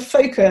of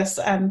focus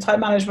and time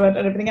management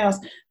and everything else.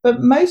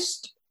 But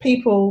most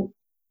people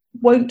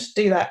won't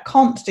do that,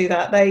 can't do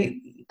that.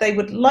 They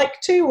would like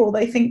to, or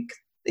they think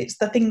it's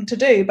the thing to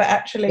do, but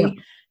actually,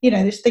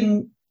 there's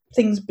things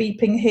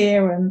beeping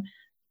here and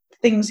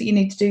things that you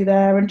need to do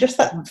there, and just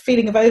that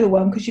feeling of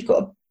overwhelm because you've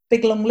got a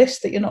big long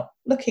list that you're not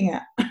looking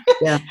at.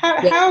 Yeah.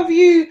 How have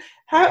you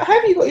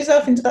got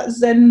yourself into that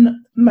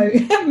Zen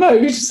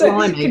mode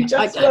so you can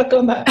just work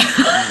on that?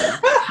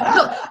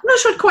 I'm not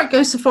sure I'd quite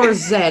go so far as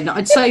Zen.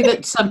 I'd say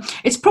that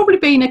it's probably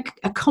been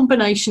a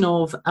combination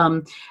of,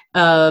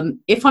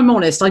 if I'm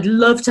honest, I'd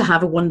love to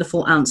have a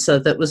wonderful answer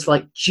that was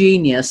like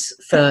genius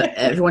for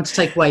everyone to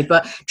take away.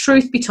 But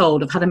truth be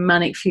told, I've had a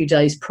manic few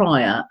days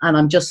prior, and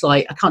I'm just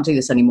like, I can't do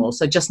this anymore.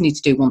 So I just need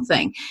to do one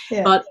thing.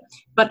 Yeah.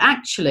 But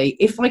actually,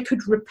 if I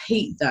could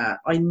repeat that,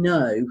 I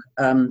know,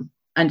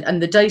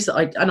 and the days that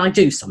I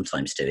do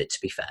sometimes do it, to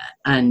be fair,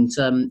 and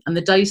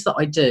the days that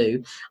I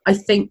do, I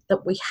think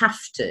that we have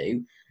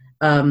to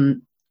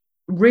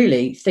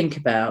really think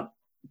about,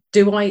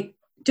 do I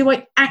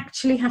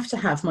actually have to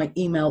have my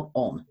email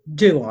on?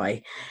 Do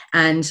I?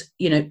 And,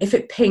 if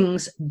it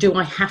pings, do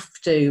I have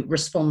to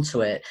respond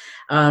to it?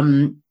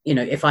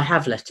 If I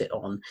have let it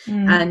on.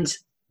 And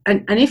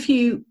if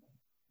you,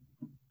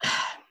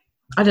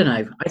 I don't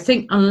know, I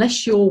think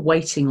unless you're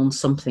waiting on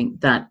something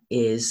that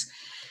is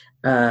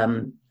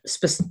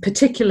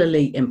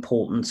particularly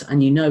important,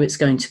 and it's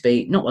going to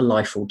be not a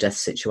life or death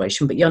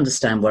situation, but you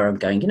understand where I'm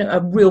going, a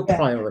real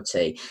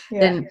priority,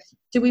 then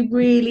do we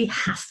really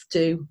have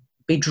to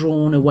be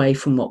drawn away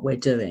from what we're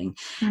doing?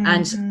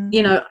 And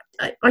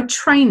I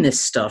train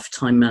this stuff,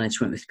 time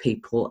management, with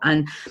people,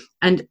 and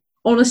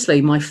honestly,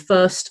 my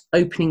first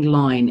opening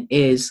line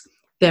is,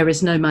 there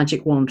is no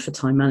magic wand for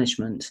time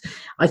management.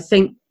 I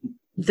think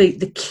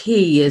the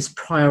key is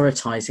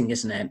prioritizing,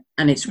 isn't it?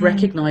 And it's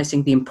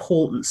recognizing the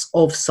importance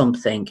of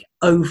something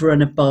over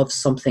and above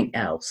something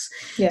else.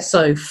 Yeah.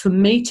 So for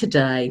me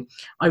today,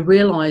 I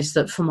realized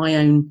that for my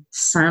own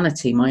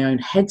sanity, my own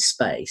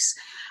headspace,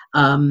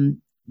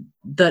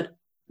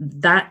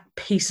 that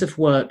piece of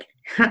work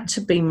had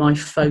to be my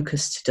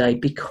focus today,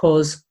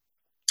 because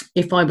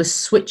if I was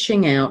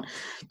switching out,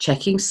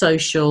 checking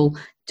social,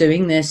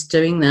 doing this,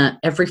 doing that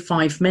every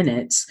 5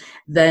 minutes,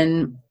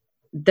 then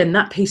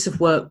that piece of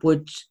work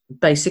would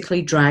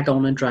basically drag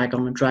on and drag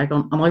on and drag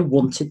on. And I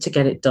wanted to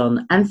get it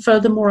done. And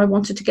furthermore, I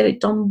wanted to get it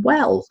done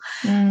well.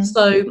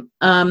 So,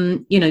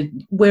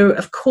 we're,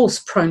 of course,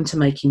 prone to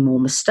making more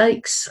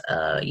mistakes,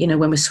 when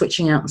we're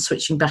switching out and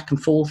switching back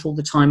and forth all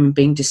the time and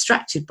being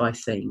distracted by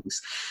things.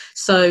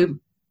 So,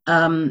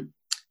 I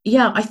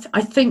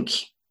think,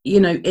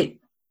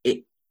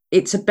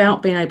 it's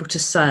about being able to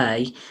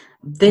say,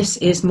 this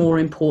is more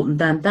important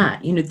than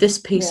that. This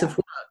piece of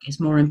work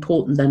is more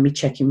important than me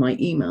checking my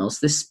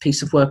emails. This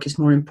piece of work is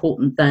more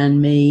important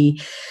than me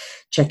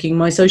checking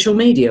my social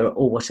media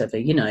or whatever,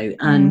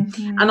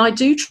 and I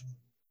do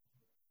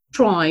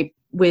try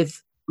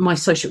with my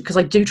social, because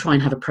I do try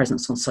and have a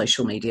presence on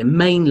social media,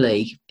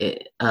 mainly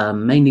with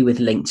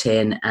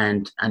LinkedIn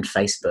and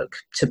Facebook,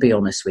 to be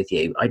honest with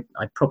you. I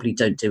probably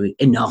don't do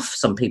enough,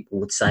 some people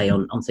would say,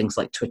 on things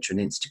like Twitter and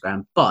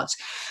Instagram. But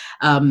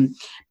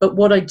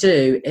what I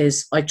do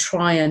is I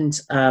try and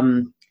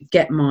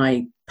get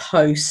my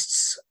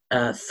posts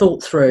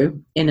thought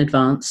through in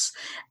advance.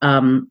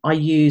 I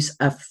use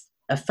a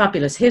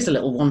fabulous, here's a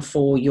little one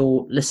for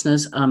your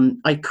listeners.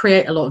 I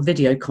create a lot of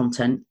video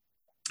content.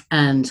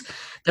 And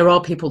there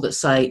are people that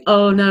say,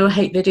 oh no,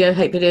 hate video,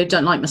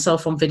 don't like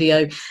myself on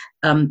video.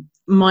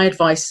 My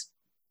advice,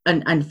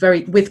 and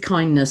very with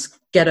kindness,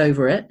 get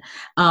over it.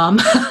 And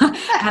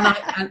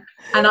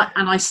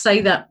I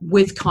say that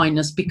with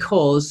kindness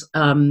because,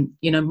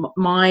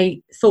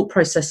 my thought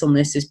process on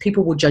this is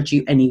people will judge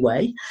you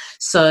anyway.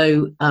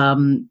 So,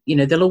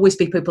 there'll always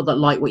be people that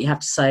like what you have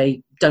to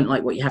say, don't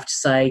like what you have to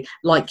say,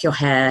 like your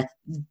hair,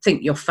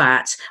 think you're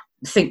fat,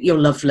 think you're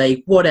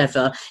lovely,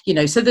 whatever,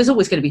 so there's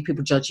always going to be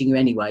people judging you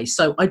anyway.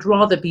 So I'd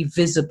rather be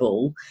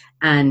visible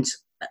and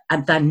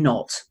than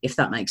not, if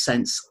that makes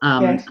sense.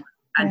 Yes.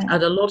 And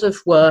a lot of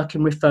work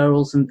and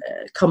referrals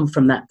come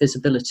from that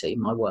visibility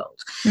in my world.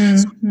 Mm-hmm.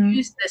 So I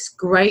use this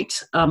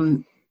great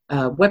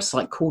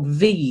website called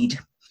Veed.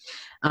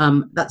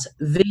 That's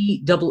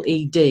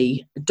VEED.io.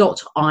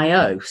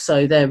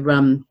 So they're,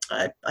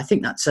 I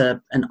think that's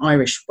an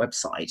Irish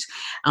website.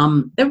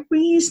 They're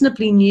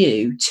reasonably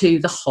new to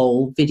the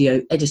whole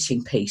video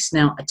editing piece.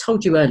 Now, I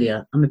told you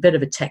earlier, I'm a bit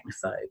of a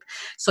technophobe.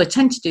 So I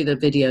tend to do the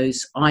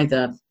videos I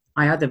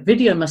either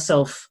video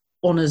myself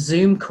on a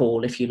Zoom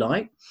call, if you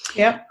like.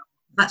 Yep.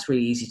 That's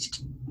really easy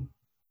to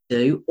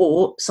do.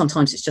 Or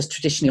sometimes it's just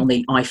traditionally on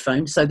the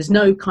iPhone. So there's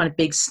no kind of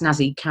big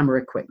snazzy camera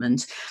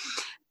equipment.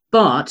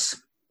 But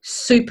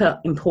super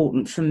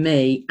important for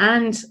me,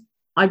 and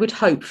I would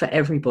hope for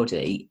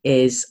everybody,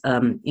 is,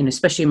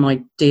 especially in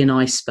my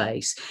D&I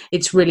space,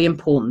 it's really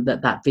important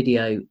that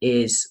video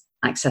is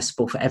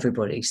accessible for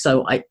everybody.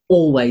 So I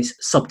always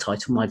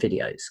subtitle my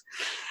videos.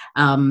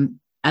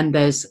 And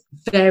there's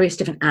various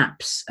different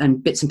apps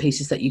and bits and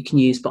pieces that you can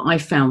use, but I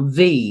found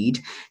Veed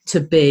to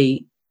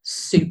be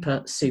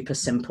super, super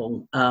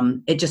simple.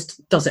 It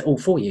just does it all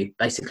for you,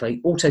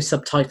 basically. Auto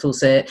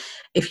subtitles it.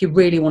 If you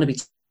really want to be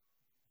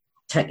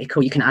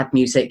technical, you can add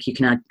music, you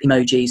can add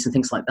emojis and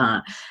things like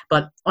that.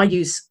 But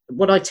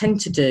what I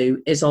tend to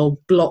do is I'll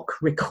block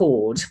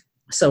record.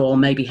 So I'll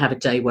maybe have a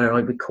day where I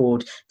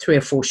record 3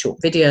 or 4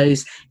 short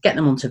videos, get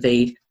them onto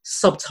Veed,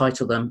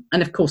 subtitle them.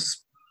 And of course,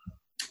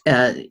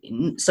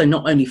 so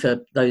not only for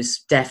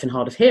those deaf and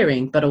hard of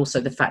hearing, but also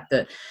the fact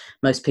that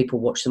most people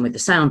watch them with the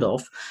sound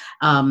off.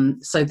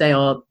 So they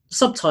are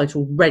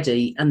subtitle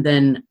ready. And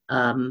then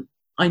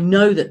I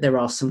know that there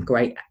are some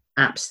great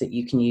apps that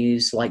you can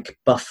use, like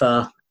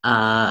Buffer,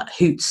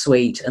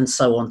 Hootsuite, and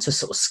so on, to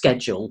sort of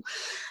schedule.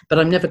 But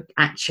I'm never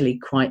actually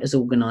quite as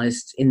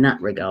organised in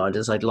that regard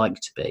as I'd like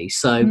to be.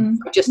 So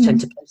I just tend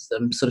to post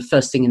them sort of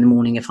first thing in the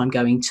morning if I'm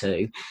going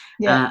to.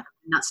 And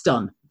that's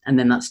done. And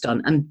then that's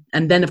done.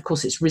 And then, of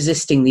course, it's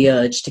resisting the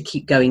urge to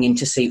keep going in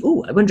to see,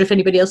 oh, I wonder if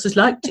anybody else has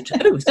liked it.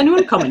 Oh, has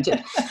anyone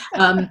commented?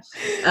 And,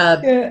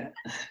 and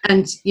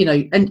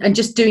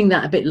just doing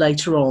that a bit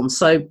later on.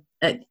 So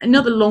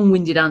another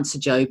long-winded answer,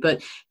 Joe,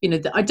 but,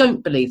 I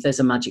don't believe there's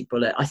a magic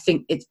bullet. I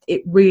think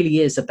it really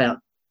is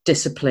about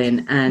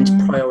discipline and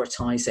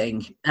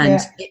prioritising. And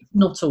it's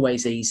not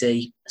always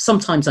easy.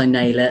 Sometimes I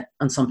nail it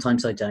and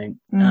sometimes I don't.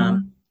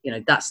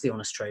 That's the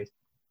honest truth.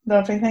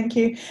 Lovely, thank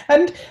you.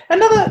 And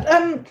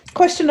another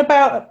question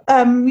about,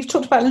 you've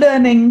talked about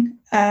learning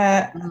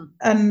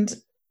and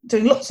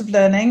doing lots of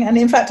learning. And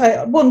in fact,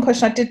 one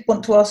question I did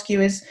want to ask you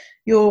is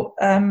your,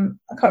 I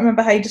can't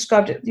remember how you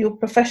described it, your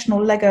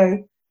professional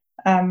Lego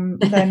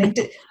learning.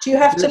 Do you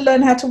have to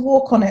learn how to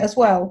walk on it as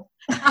well?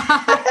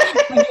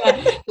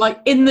 Like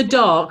in the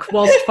dark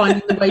whilst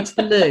finding the way to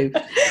the loo.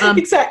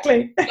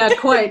 Exactly. Yeah,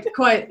 quite.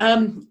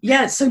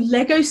 So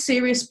Lego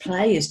Serious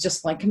Play is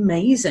just like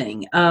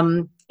amazing.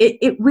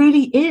 It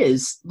really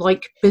is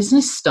like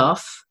business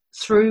stuff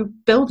through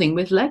building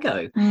with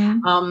Lego.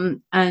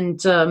 And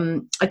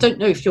I don't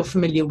know if you're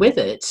familiar with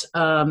it,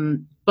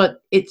 but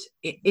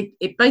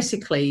it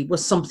basically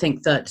was something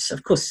that,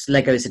 of course,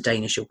 Lego is a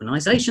Danish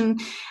organisation,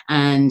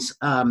 and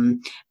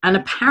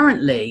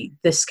apparently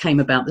this came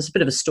about. There's a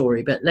bit of a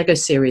story, but Lego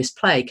Serious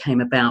Play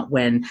came about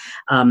when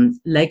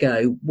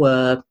Lego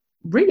were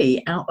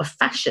really out of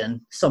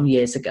fashion some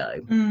years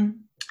ago.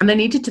 And they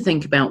needed to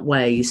think about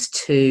ways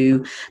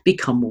to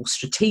become more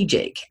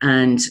strategic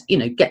and,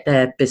 get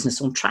their business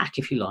on track,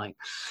 if you like.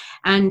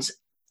 And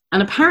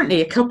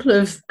apparently a couple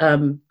of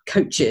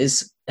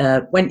coaches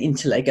went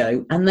into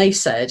Lego and they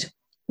said,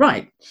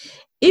 right,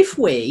 if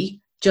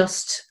we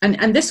just,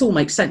 and this all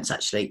makes sense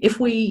actually, if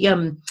we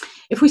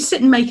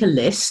sit and make a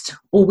list,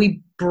 or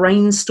we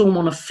brainstorm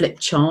on a flip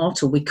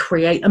chart, or we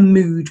create a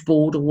mood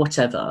board or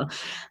whatever,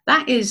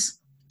 that is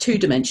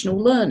 2-dimensional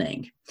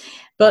learning.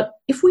 But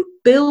if we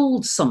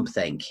build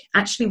something,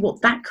 actually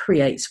what that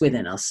creates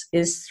within us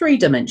is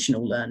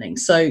 3-dimensional learning.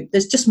 So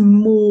there's just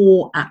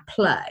more at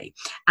play.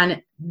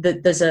 And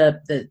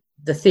the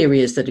theory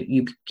is that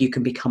you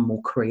can become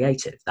more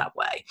creative that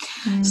way.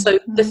 So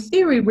the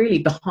theory really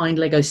behind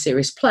Lego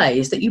Serious Play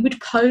is that you would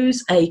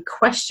pose a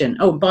question.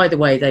 Oh, by the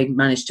way, they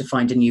managed to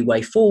find a new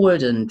way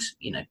forward and,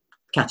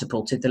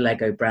 catapulted the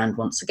Lego brand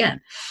once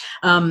again.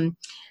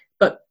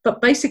 But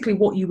basically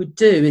what you would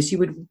do is you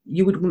would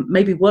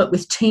maybe work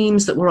with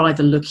teams that were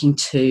either looking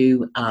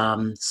to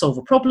solve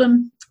a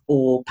problem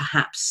or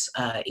perhaps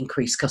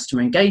increase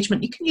customer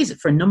engagement. You can use it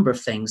for a number of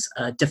things,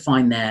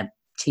 define their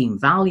team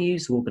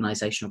values,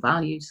 organizational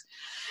values.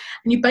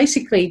 And you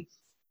basically,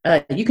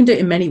 you can do it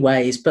in many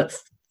ways, but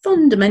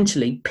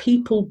fundamentally,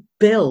 people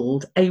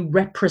build a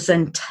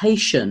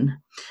representation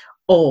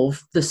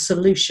of the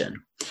solution.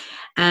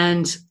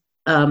 And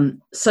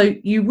so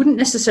you wouldn't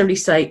necessarily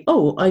say,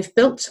 oh, I've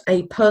built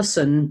a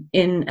person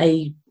in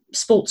a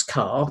sports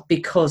car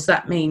because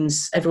that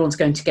means everyone's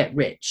going to get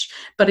rich.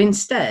 But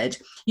instead,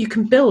 you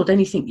can build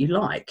anything you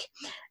like.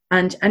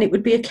 And it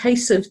would be a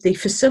case of the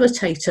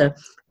facilitator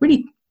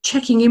really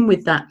checking in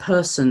with that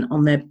person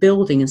on their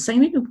building and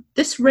saying,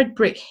 this red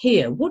brick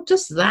here, what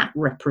does that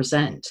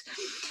represent?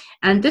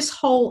 And this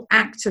whole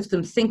act of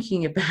them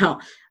thinking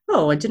about,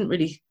 oh, I didn't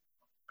really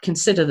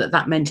consider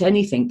that meant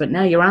anything, but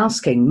now you're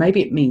asking,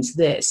 maybe it means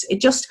this.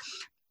 It just,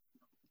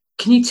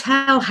 can you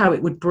tell how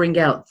it would bring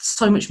out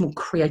so much more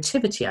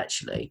creativity,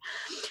 actually?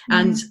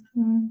 And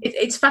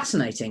it's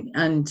fascinating.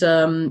 And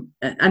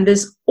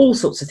there's all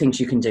sorts of things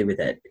you can do with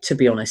it, to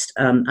be honest.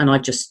 And I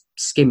just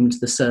skimmed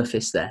the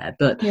surface there.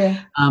 But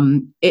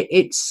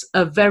it's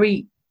a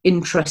very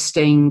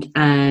interesting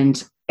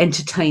and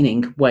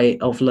entertaining way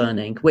of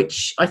learning,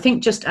 which I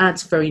think just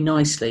adds very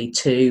nicely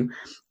to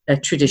a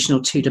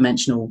traditional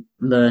two-dimensional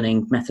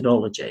learning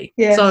methodology.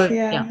 Yes, so,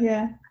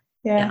 yeah.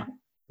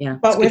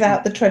 But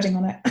without the treading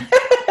on it.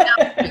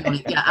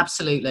 Yeah,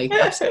 absolutely.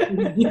 So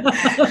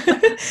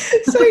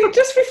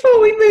just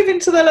before we move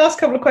into the last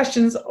couple of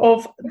questions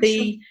of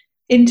the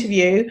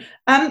interview,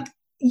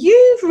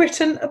 you've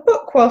written a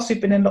book whilst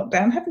you've been in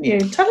lockdown, haven't you?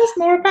 Tell us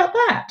more about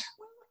that.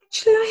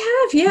 Actually,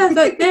 I have, yeah.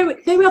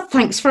 There we are.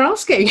 Thanks for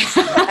asking.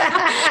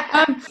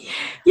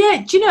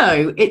 Yeah, do you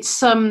know, it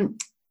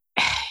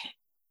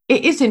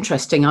is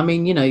interesting. I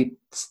mean, you know,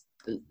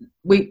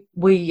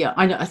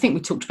 I think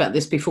we talked about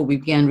this before we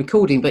began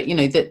recording, but you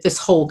know, that this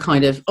whole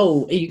kind of,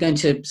 oh, are you going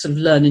to sort of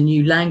learn a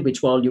new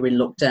language while you're in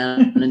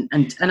lockdown?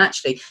 and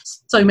actually,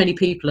 so many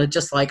people are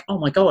just like, oh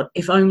my God,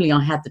 if only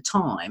I had the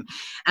time.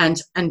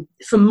 And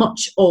for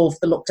much of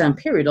the lockdown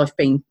period, I've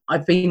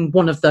been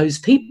one of those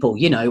people.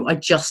 You know, I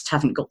just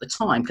haven't got the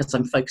time because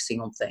I'm focusing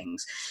on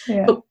things.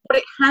 Yeah. But what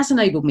it has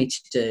enabled me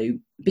to do,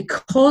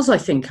 because I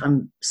think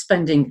I'm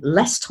spending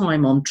less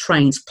time on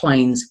trains,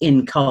 planes,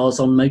 in cars,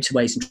 on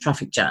motorways and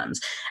traffic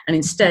jams, and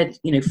instead,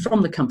 you know,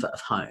 from the comfort of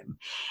home,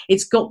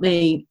 it's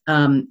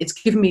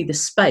given me the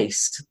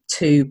space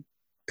to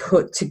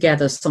put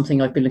together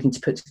something I've been looking to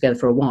put together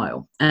for a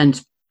while.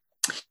 And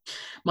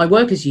my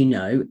work, as you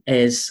know,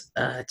 is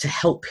to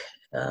help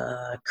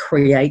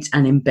create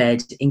and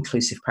embed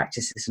inclusive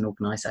practices in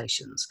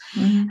organisations.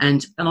 Mm-hmm.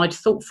 And I'd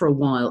thought for a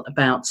while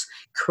about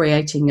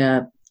creating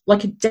a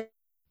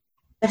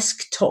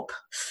desktop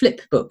flip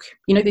book.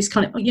 You know, these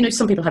kind of, you know,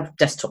 some people have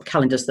desktop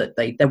calendars that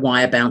they're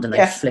wire bound and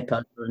they flip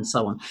over and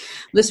so on.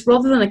 This,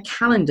 rather than a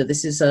calendar,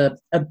 this is a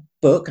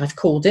book. I've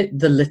called it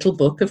The Little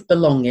Book of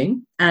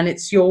Belonging, and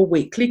it's your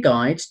weekly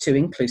guide to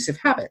inclusive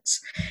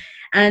habits.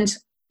 And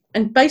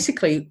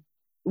basically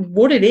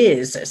what it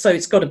is, so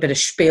it's got a bit of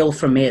spiel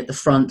from me at the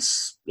front,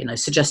 you know,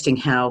 suggesting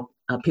how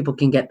people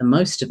can get the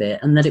most of it,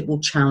 and that it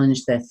will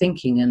challenge their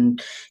thinking and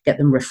get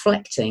them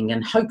reflecting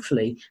and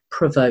hopefully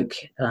provoke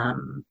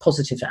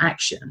positive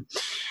action.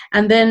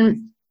 And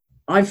then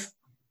I've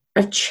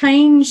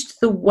changed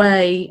the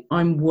way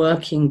I'm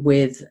working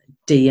with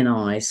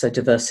D&I, so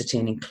diversity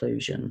and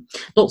inclusion.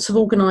 Lots of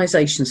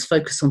organisations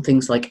focus on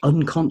things like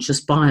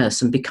unconscious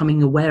bias and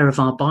becoming aware of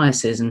our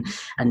biases and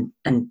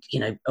you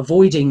know,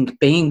 avoiding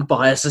being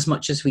biased as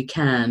much as we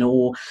can.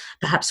 Or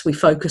perhaps we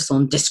focus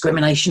on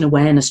discrimination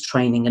awareness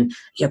training and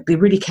be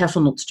really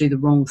careful not to do the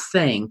wrong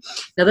thing.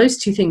 Now, those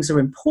two things are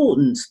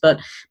important,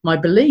 but my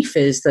belief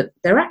is that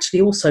they're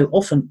actually also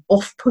often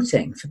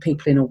off-putting for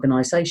people in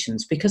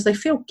organisations because they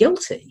feel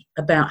guilty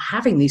about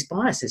having these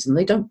biases and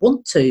they don't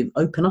want to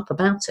open up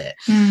about it.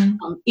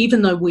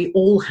 Even though we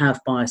all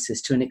have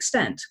biases to an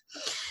extent.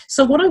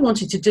 So what I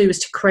wanted to do is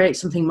to create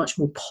something much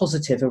more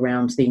positive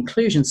around the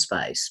inclusion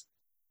space.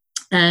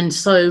 And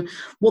so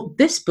what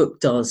this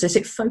book does is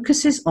it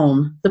focuses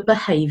on the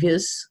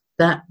behaviours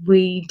that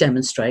we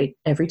demonstrate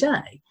every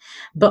day,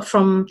 but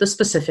from the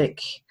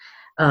specific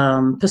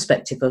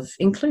perspective of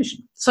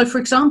inclusion. So, for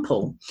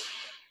example,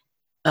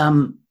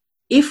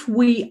 if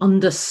we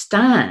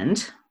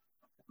understand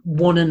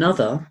one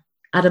another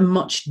at a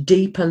much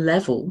deeper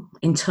level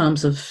in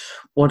terms of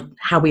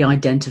how we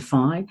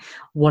identify,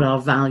 what our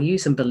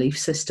values and belief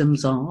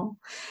systems are.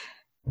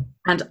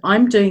 And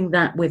I'm doing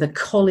that with a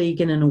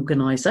colleague in an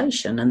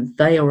organisation, and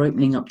they are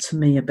opening up to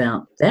me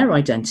about their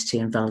identity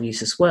and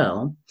values as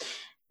well.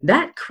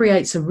 That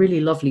creates a really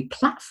lovely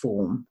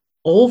platform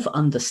of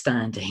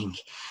understanding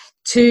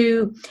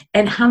to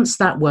enhance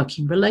that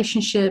working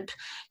relationship,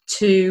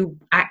 to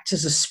act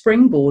as a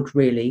springboard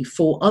really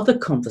for other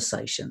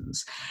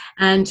conversations.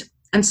 And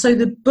so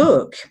the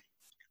book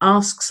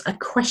asks a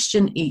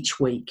question each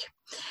week,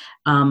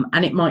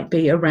 and it might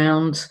be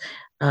around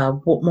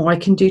what more I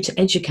can do to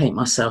educate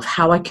myself,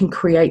 how I can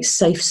create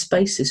safe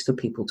spaces for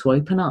people to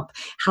open up,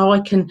 how I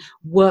can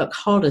work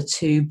harder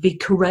to be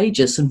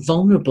courageous and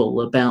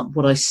vulnerable about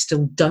what I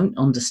still don't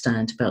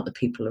understand about the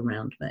people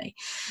around me.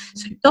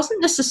 So it doesn't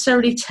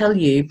necessarily tell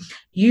you,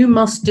 you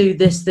must do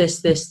this,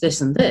 this, this, this,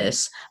 and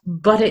this,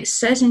 but it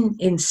says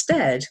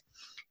instead,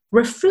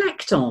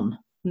 reflect on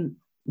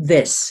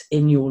this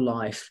in your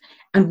life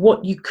and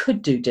what you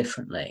could do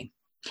differently.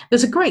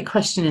 There's a great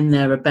question in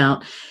there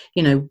about,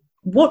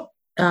 what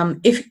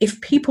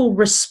if people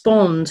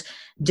respond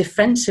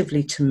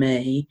defensively to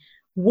me,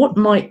 what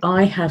might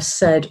I have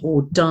said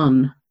or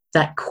done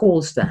that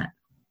caused that?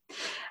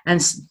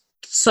 And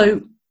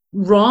so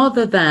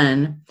rather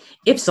than,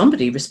 if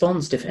somebody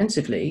responds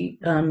defensively,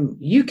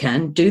 you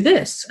can do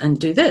this and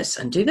do this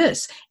and do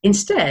this.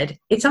 Instead,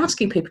 it's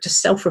asking people to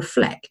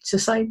self-reflect, to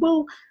say,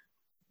 well,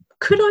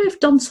 could I have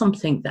done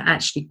something that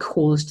actually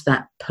caused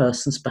that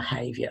person's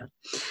behaviour?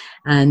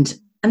 And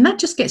that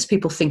just gets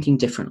people thinking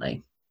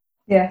differently.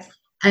 Yes.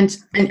 And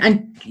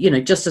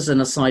just as an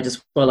aside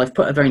as well, I've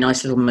put a very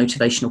nice little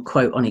motivational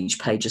quote on each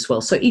page as well.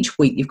 So each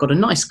week you've got a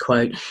nice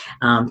quote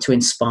to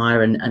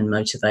inspire and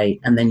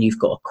motivate, and then you've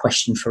got a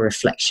question for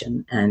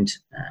reflection and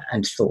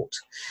thought.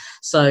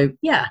 So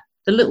yeah,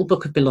 the little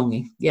book of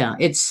belonging. Yeah,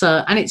 it's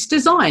and it's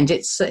designed.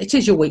 It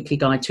is your weekly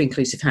guide to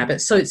inclusive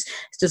habits. So it's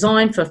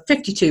designed for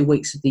 52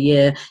 weeks of the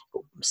year,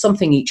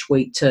 something each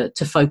week to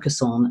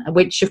focus on,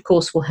 which of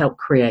course will help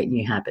create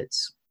new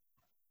habits.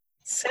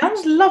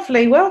 Sounds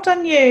lovely. Well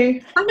done,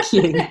 you. Thank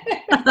you.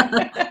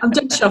 I'm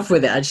dead chuffed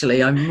with it,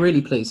 actually. I'm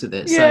really pleased with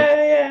it.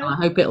 Yeah. I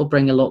hope it'll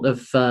bring a lot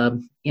of, a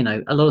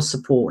lot of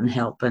support and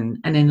help and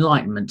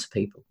enlightenment to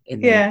people.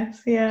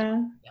 Yes,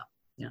 yeah.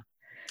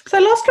 So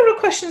last couple of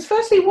questions.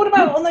 Firstly, what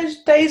about on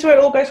those days where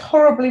it all goes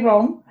horribly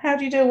wrong? How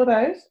do you deal with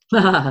those?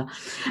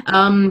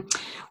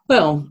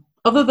 Well,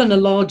 other than a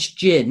large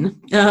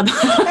gin, not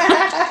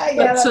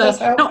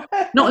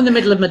in the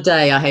middle of my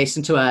day, I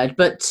hasten to add,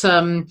 but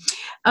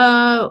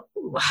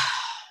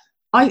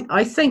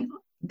I think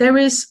there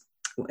is,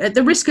 at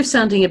the risk of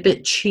sounding a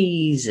bit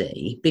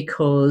cheesy,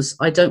 because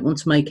I don't want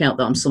to make out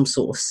that I'm some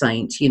sort of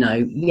saint,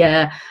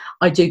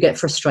 I do get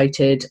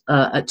frustrated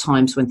at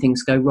times when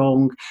things go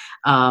wrong.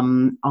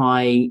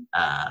 I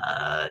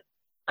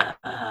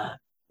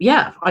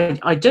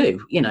do.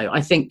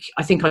 I think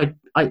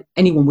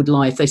anyone would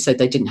lie if they said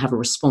they didn't have a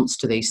response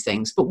to these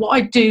things. But what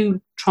I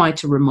do try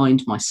to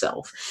remind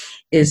myself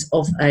is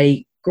of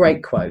a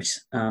great quote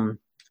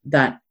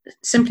that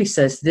simply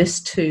says,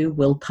 "This too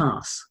will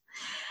pass."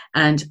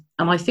 And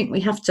I think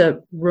we have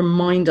to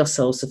remind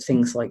ourselves of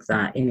things like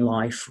that in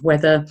life,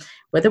 whether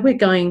we're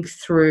going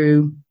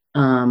through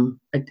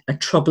a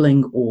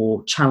troubling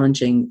or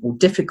challenging or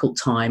difficult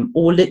time,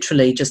 or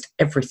literally just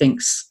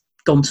everything's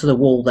gone to the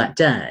wall that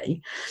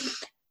day.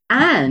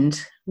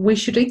 And we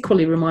should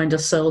equally remind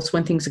ourselves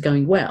when things are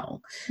going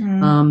well,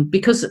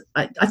 because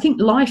I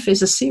think life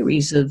is a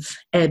series of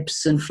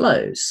ebbs and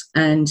flows,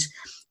 and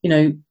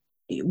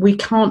we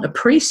can't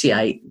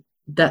appreciate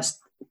that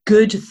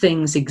good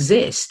things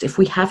exist if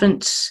we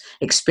haven't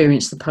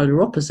experienced the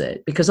polar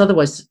opposite, because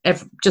otherwise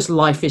just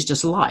life is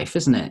just life,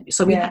 isn't it?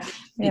 So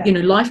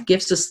life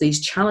gives us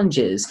these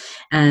challenges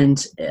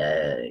and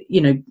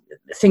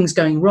things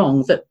going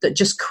wrong that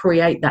just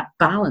create that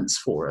balance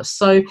for us.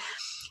 So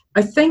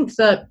I think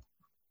that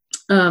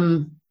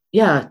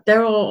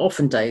there are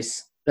often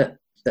days that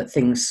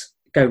things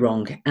go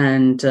wrong,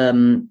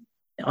 and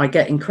I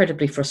get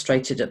incredibly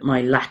frustrated at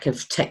my lack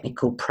of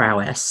technical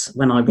prowess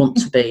when I want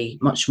to be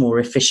much more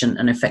efficient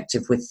and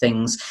effective with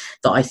things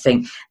that I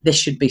think this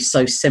should be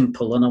so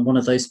simple. And I'm one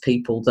of those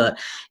people that,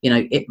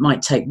 it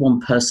might take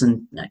one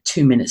person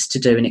 2 minutes to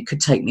do, and it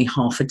could take me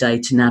half a day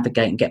to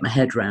navigate and get my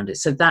head around it.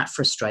 So that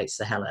frustrates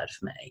the hell out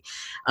of me.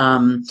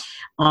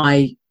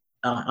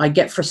 I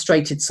get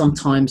frustrated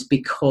sometimes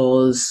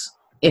because,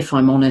 if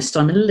I'm honest,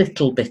 I'm a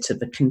little bit of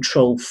a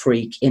control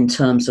freak in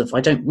terms of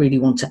I don't really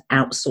want to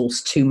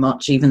outsource too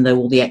much, even though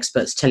all the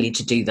experts tell you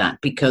to do that,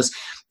 because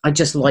I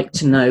just like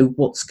to know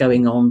what's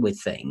going on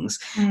with things.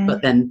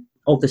 But then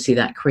obviously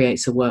that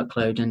creates a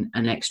workload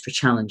and extra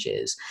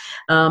challenges.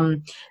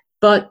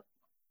 But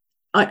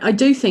I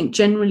do think,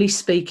 generally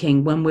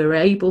speaking, when we're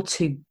able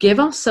to give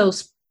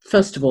ourselves,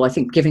 first of all, I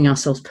think giving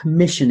ourselves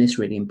permission is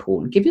really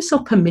important. Give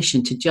yourself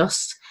permission to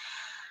just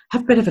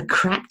have a bit of a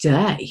crap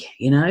day,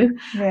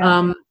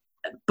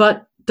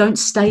 but don't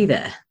stay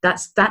there.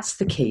 That's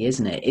the key,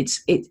 isn't it?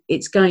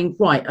 It's going,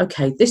 right,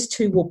 okay, this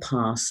too will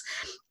pass.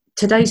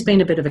 Today's been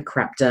a bit of a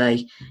crap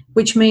day,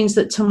 which means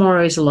that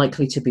tomorrow is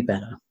likely to be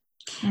better.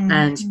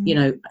 And,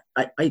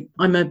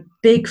 I'm a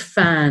big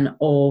fan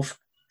of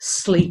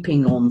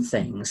sleeping on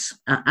things,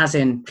 as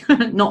in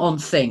not on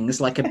things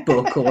like a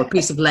book or a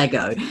piece of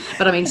Lego,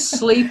 but I mean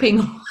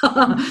sleeping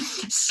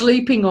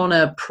on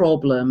a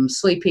problem,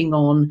 sleeping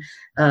on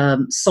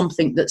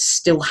something that's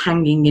still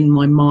hanging in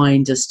my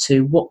mind as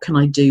to what can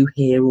I do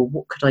here, or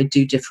what could I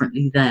do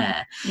differently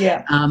there.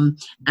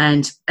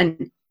 And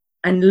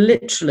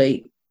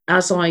literally,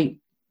 as I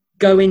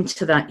go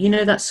into that,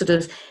 that sort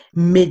of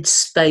mid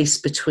space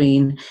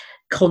between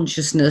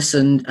consciousness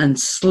and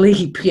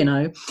sleep,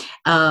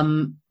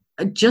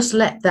 just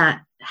let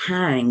that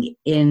hang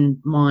in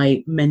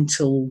my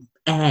mental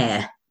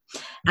air.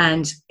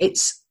 And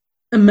it's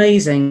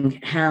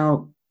amazing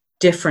how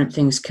different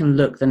things can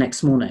look the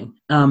next morning.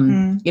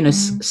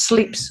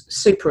 Sleep's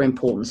super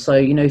important. So,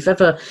 if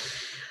ever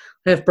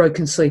I have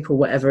broken sleep or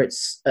whatever,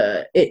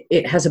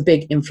 it has a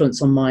big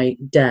influence on my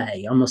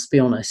day. I must be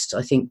honest.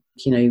 I think,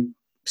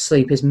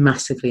 sleep is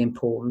massively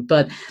important,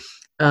 but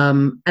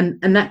and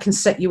that can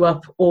set you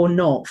up or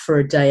not for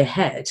a day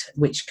ahead,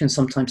 which can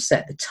sometimes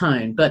set the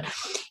tone. But,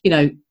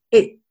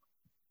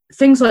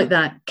 things like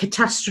that,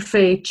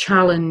 catastrophe,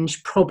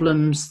 challenge,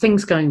 problems,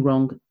 things going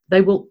wrong,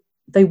 they will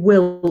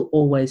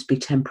always be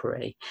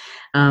temporary.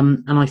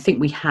 And I think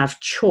we have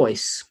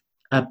choice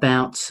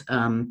about,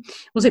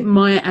 was it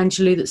Maya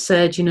Angelou that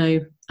said,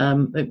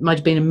 it might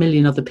have been a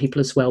million other people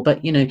as well,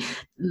 but,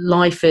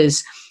 life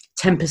is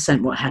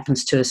 10% what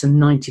happens to us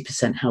and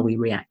 90% how we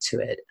react to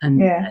it.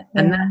 And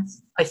that,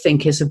 I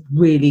think, is a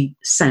really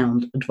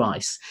sound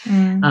advice.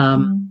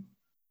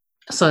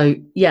 So,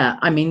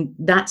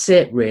 that's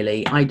it,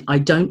 really. I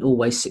don't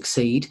always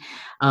succeed.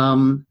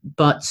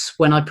 But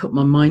when I put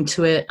my mind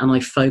to it and I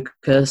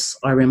focus,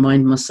 I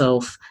remind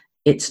myself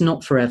it's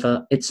not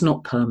forever. It's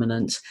not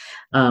permanent.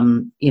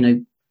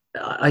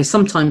 I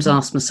sometimes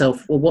ask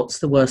myself, well, what's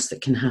the worst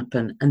that can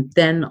happen? And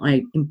then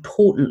I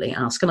importantly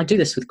ask, and I do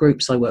this with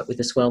groups I work with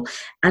as well,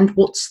 and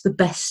what's the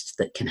best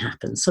that can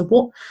happen? So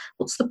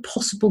what's the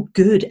possible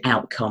good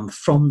outcome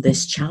from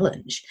this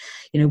challenge?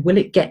 Will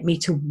it get me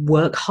to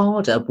work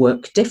harder,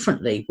 work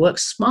differently, work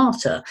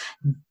smarter,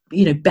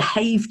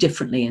 behave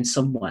differently in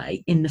some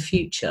way in the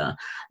future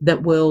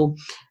that will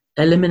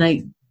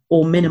eliminate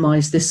or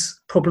minimize this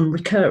problem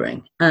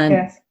recurring?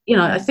 And,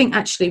 I think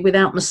actually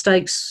without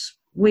mistakes,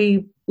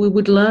 we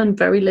would learn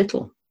very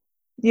little.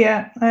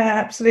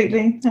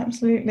 Absolutely.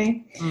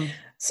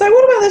 So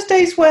what about those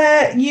days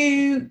where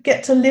you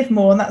get to live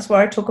more, and that's where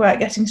I talk about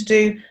getting to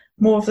do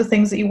more of the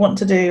things that you want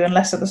to do and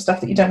less of the stuff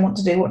that you don't want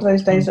to do? What do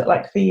those days look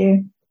like for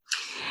you?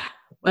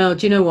 Well,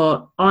 do you know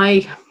what,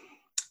 I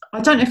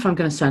don't know if I'm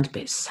going to sound a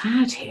bit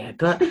sad here,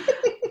 but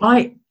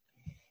I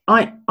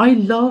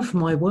love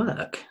my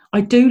work.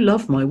 I do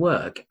love my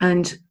work,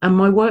 and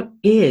my work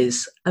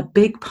is a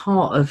big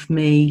part of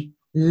me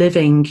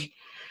living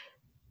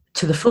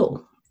to the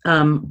full.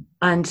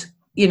 And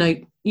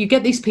you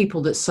get these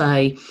people that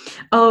say,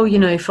 oh,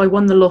 if I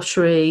won the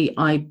lottery,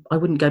 I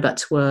wouldn't go back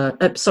to work.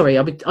 I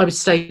would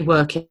stay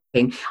working.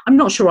 I'm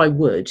not sure I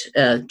would,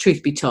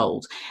 truth be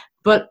told,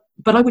 but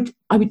I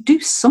would do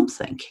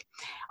something.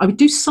 I would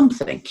do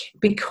something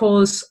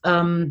because,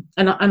 and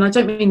I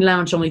don't mean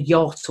lounge on a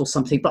yacht or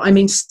something, but I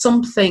mean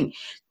something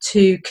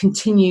to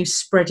continue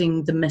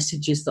spreading the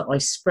messages that I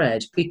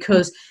spread,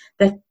 because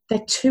they're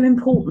too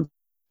important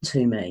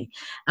to me.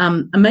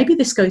 And maybe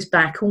this goes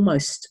back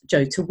almost,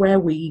 Jo, to where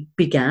we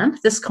began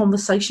this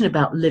conversation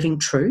about living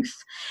truth,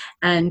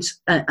 and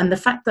the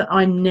fact that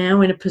I'm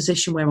now in a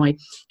position where I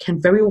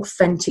can very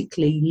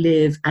authentically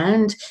live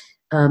and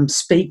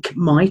speak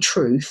my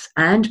truth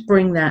and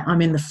bring that.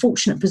 I'm in the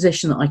fortunate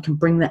position that I can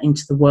bring that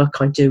into the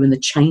work I do and the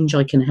change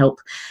I can help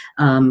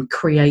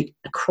create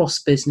across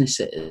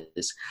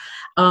businesses.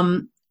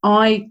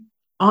 I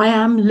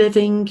am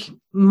living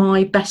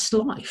my best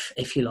life,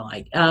 if you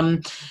like.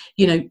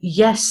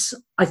 Yes,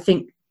 I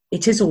think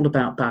it is all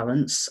about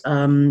balance.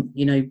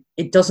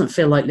 It doesn't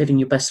feel like living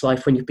your best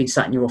life when you've been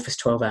sat in your office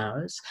 12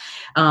 hours.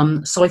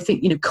 So I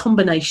think,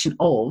 combination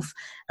of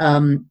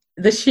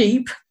the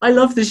sheep. I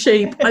love the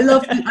sheep.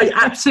 I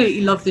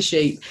absolutely love the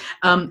sheep.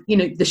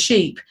 The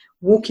sheep,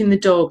 walking the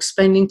dog,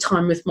 spending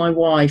time with my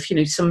wife,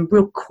 some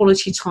real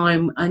quality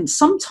time. And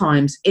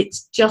sometimes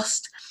it's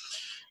just,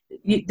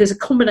 there's a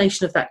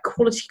combination of that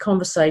quality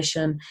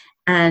conversation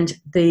and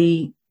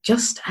the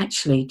just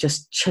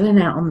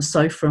chilling out on the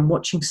sofa and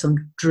watching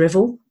some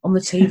drivel on the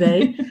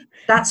TV.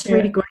 That's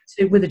really great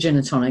too, with a gin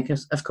and tonic,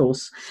 of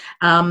course.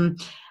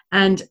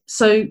 And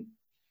so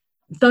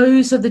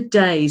those are the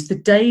days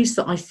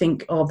that I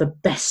think are the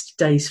best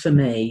days for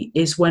me,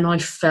 is when I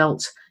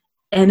felt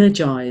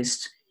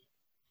energized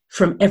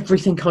from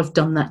everything I've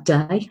done that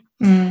day.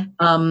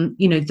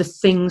 The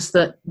things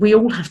that we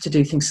all have to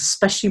do, things,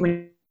 especially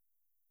when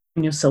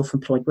you're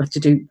self-employed, we have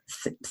to do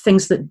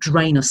things that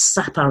drain us,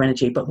 sap our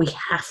energy, but we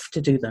have to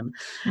do them.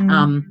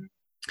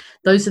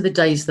 Those are the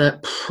days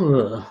that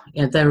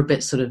they're a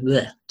bit sort of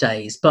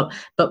days, but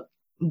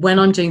when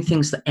I'm doing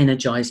things that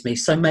energize me,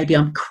 so maybe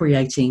I'm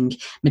creating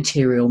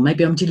material,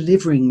 maybe I'm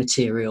delivering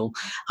material,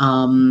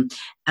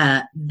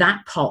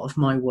 that part of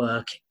my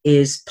work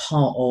is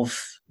part of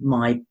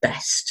my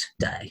best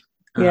day,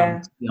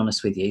 to be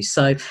honest with you.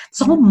 So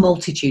it's a whole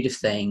multitude of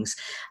things.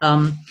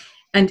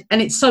 And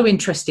it's so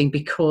interesting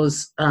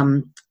because,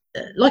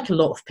 like a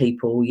lot of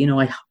people,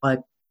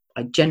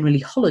 I generally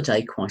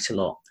holiday quite a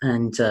lot.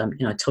 And,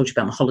 I told you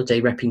about my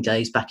holiday repping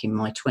days back in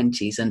my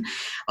 20s. And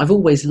I've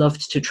always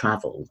loved to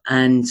travel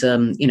and,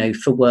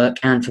 for work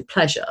and for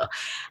pleasure.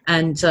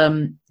 And,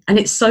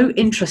 it's so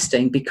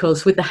interesting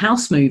because with the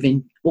house move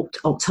in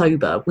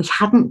October, we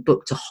hadn't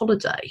booked a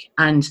holiday.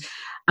 And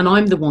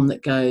I'm the one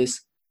that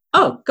goes,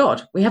 oh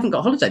God, we haven't got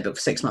a holiday booked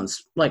for 6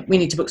 months. Like, we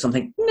need to book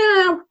something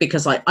now,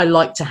 because I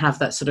like to have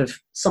that sort of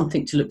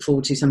something to look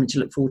forward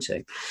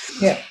to.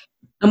 Yeah.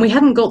 And we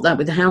hadn't got that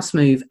with the house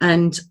move.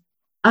 And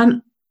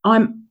I'm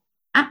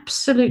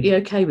absolutely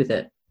okay with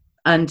it.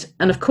 And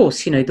of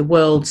course, you know, the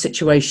world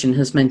situation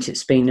has meant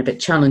it's been a bit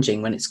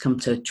challenging when it's come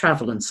to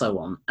travel and so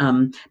on.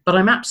 But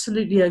I'm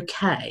absolutely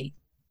okay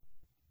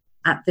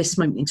at this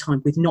moment in time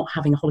with not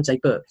having a holiday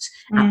booked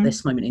at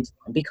this moment in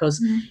time,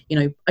 because you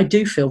know, I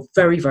do feel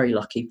very, very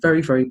lucky,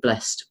 very, very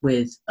blessed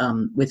with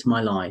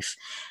my life,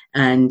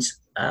 and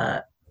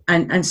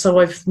so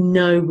I've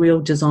no real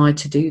desire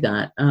to do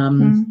that.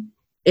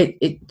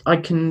 I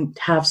can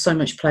have so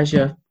much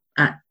pleasure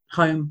at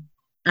home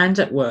and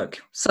at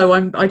work, so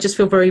I just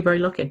feel very, very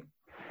lucky.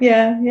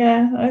 Yeah.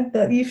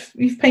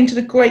 You've painted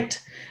a great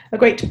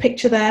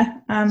picture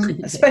there,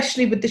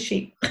 especially with the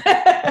sheep.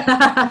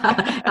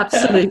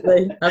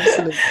 Absolutely.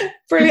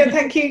 Brilliant.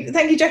 Thank you,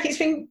 Jackie. It's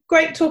been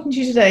great talking to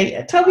you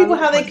today. Tell people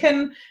how they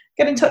can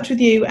get in touch with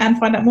you and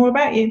find out more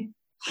about you.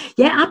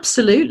 Yeah,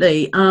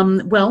 absolutely.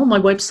 Well, my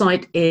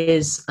website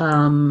is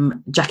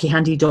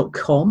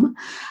jackiehandy.com.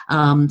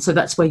 So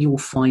that's where you will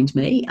find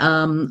me.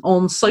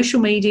 On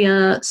social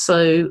media,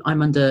 so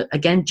I'm under,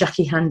 again,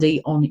 Jackie Handy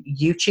on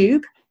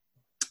YouTube.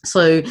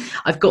 So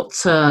I've got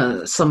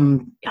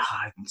some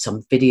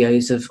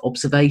videos of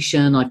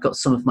observation. I've got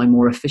some of my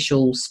more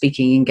official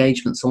speaking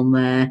engagements on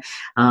there,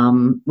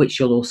 which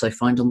you'll also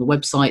find on the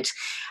website.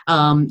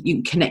 You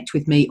can connect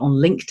with me on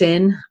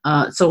LinkedIn.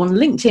 So on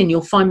LinkedIn,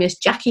 you'll find me as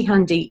Jackie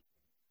Handy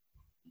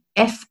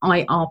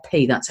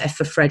FIRP, that's F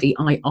for Freddie,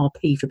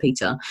 IRP for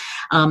Peter,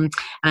 and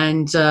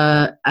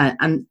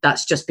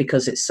that's just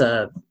because it's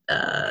a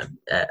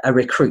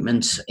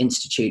recruitment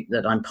institute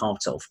that I'm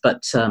part of.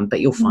 But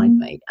you'll find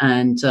me,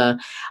 and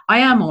I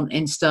am on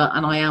Insta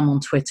and I am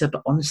on Twitter,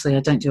 but honestly, I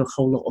don't do a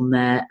whole lot on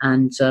there.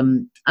 And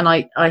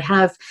I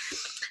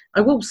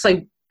will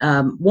say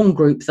one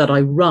group that I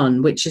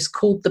run, which is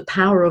called The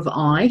Power of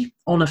I,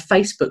 on a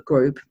Facebook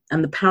group.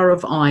 And The Power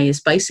of I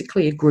is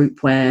basically a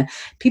group where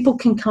people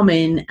can come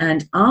in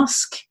and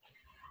ask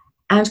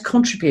and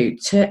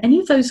contribute to any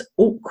of those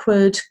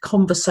awkward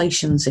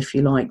conversations, if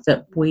you like,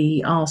 that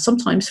we are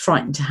sometimes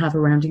frightened to have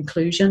around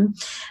inclusion.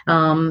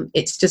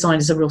 It's designed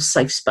as a real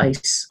safe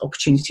space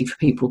opportunity for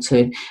people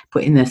to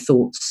put in their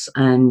thoughts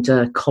and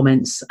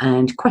comments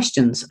and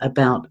questions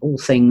about all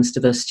things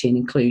diversity and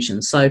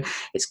inclusion. So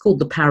it's called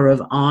The Power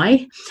of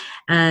I.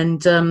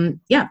 And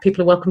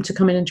people are welcome to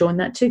come in and join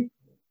that too.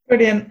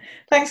 Brilliant.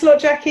 Thanks a lot,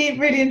 Jackie.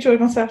 Really enjoyed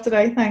myself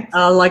today. Thanks.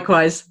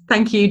 Likewise.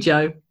 Thank you,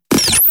 Jo.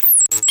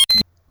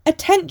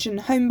 Attention,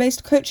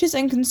 home-based coaches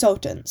and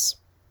consultants.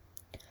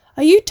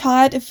 Are you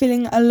tired of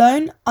feeling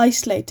alone,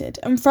 isolated,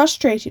 and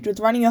frustrated with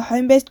running a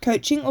home-based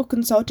coaching or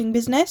consulting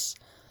business?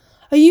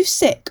 Are you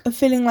sick of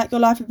feeling like your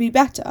life would be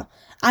better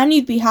and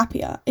you'd be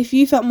happier if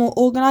you felt more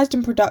organised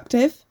and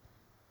productive?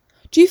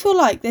 Do you feel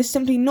like there's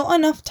simply not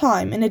enough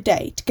time in a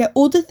day to get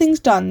all the things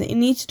done that you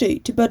need to do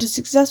to build a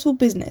successful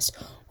business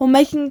while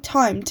making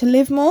time to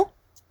live more?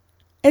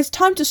 It's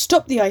time to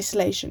stop the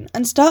isolation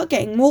and start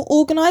getting more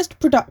organised,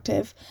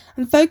 productive,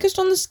 and focused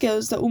on the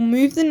skills that will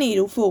move the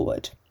needle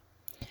forward.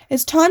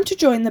 It's time to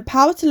join the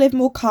Power to Live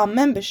More Calm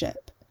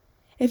membership.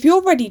 If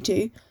you're ready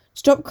to,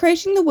 stop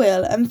creating the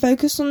wheel and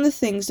focus on the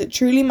things that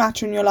truly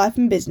matter in your life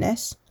and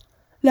business.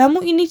 Learn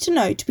what you need to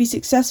know to be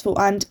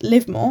successful and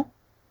live more.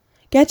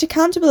 Get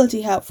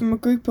accountability help from a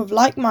group of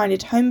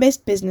like-minded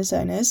home-based business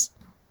owners.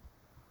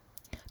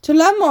 To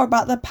learn more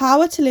about the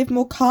Power to Live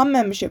More Calm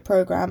membership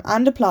program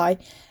and apply,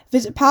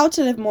 visit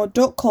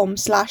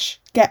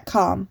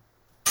powertolivemore.com/getcalm.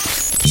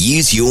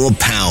 Use your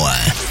power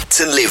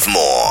to live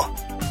more.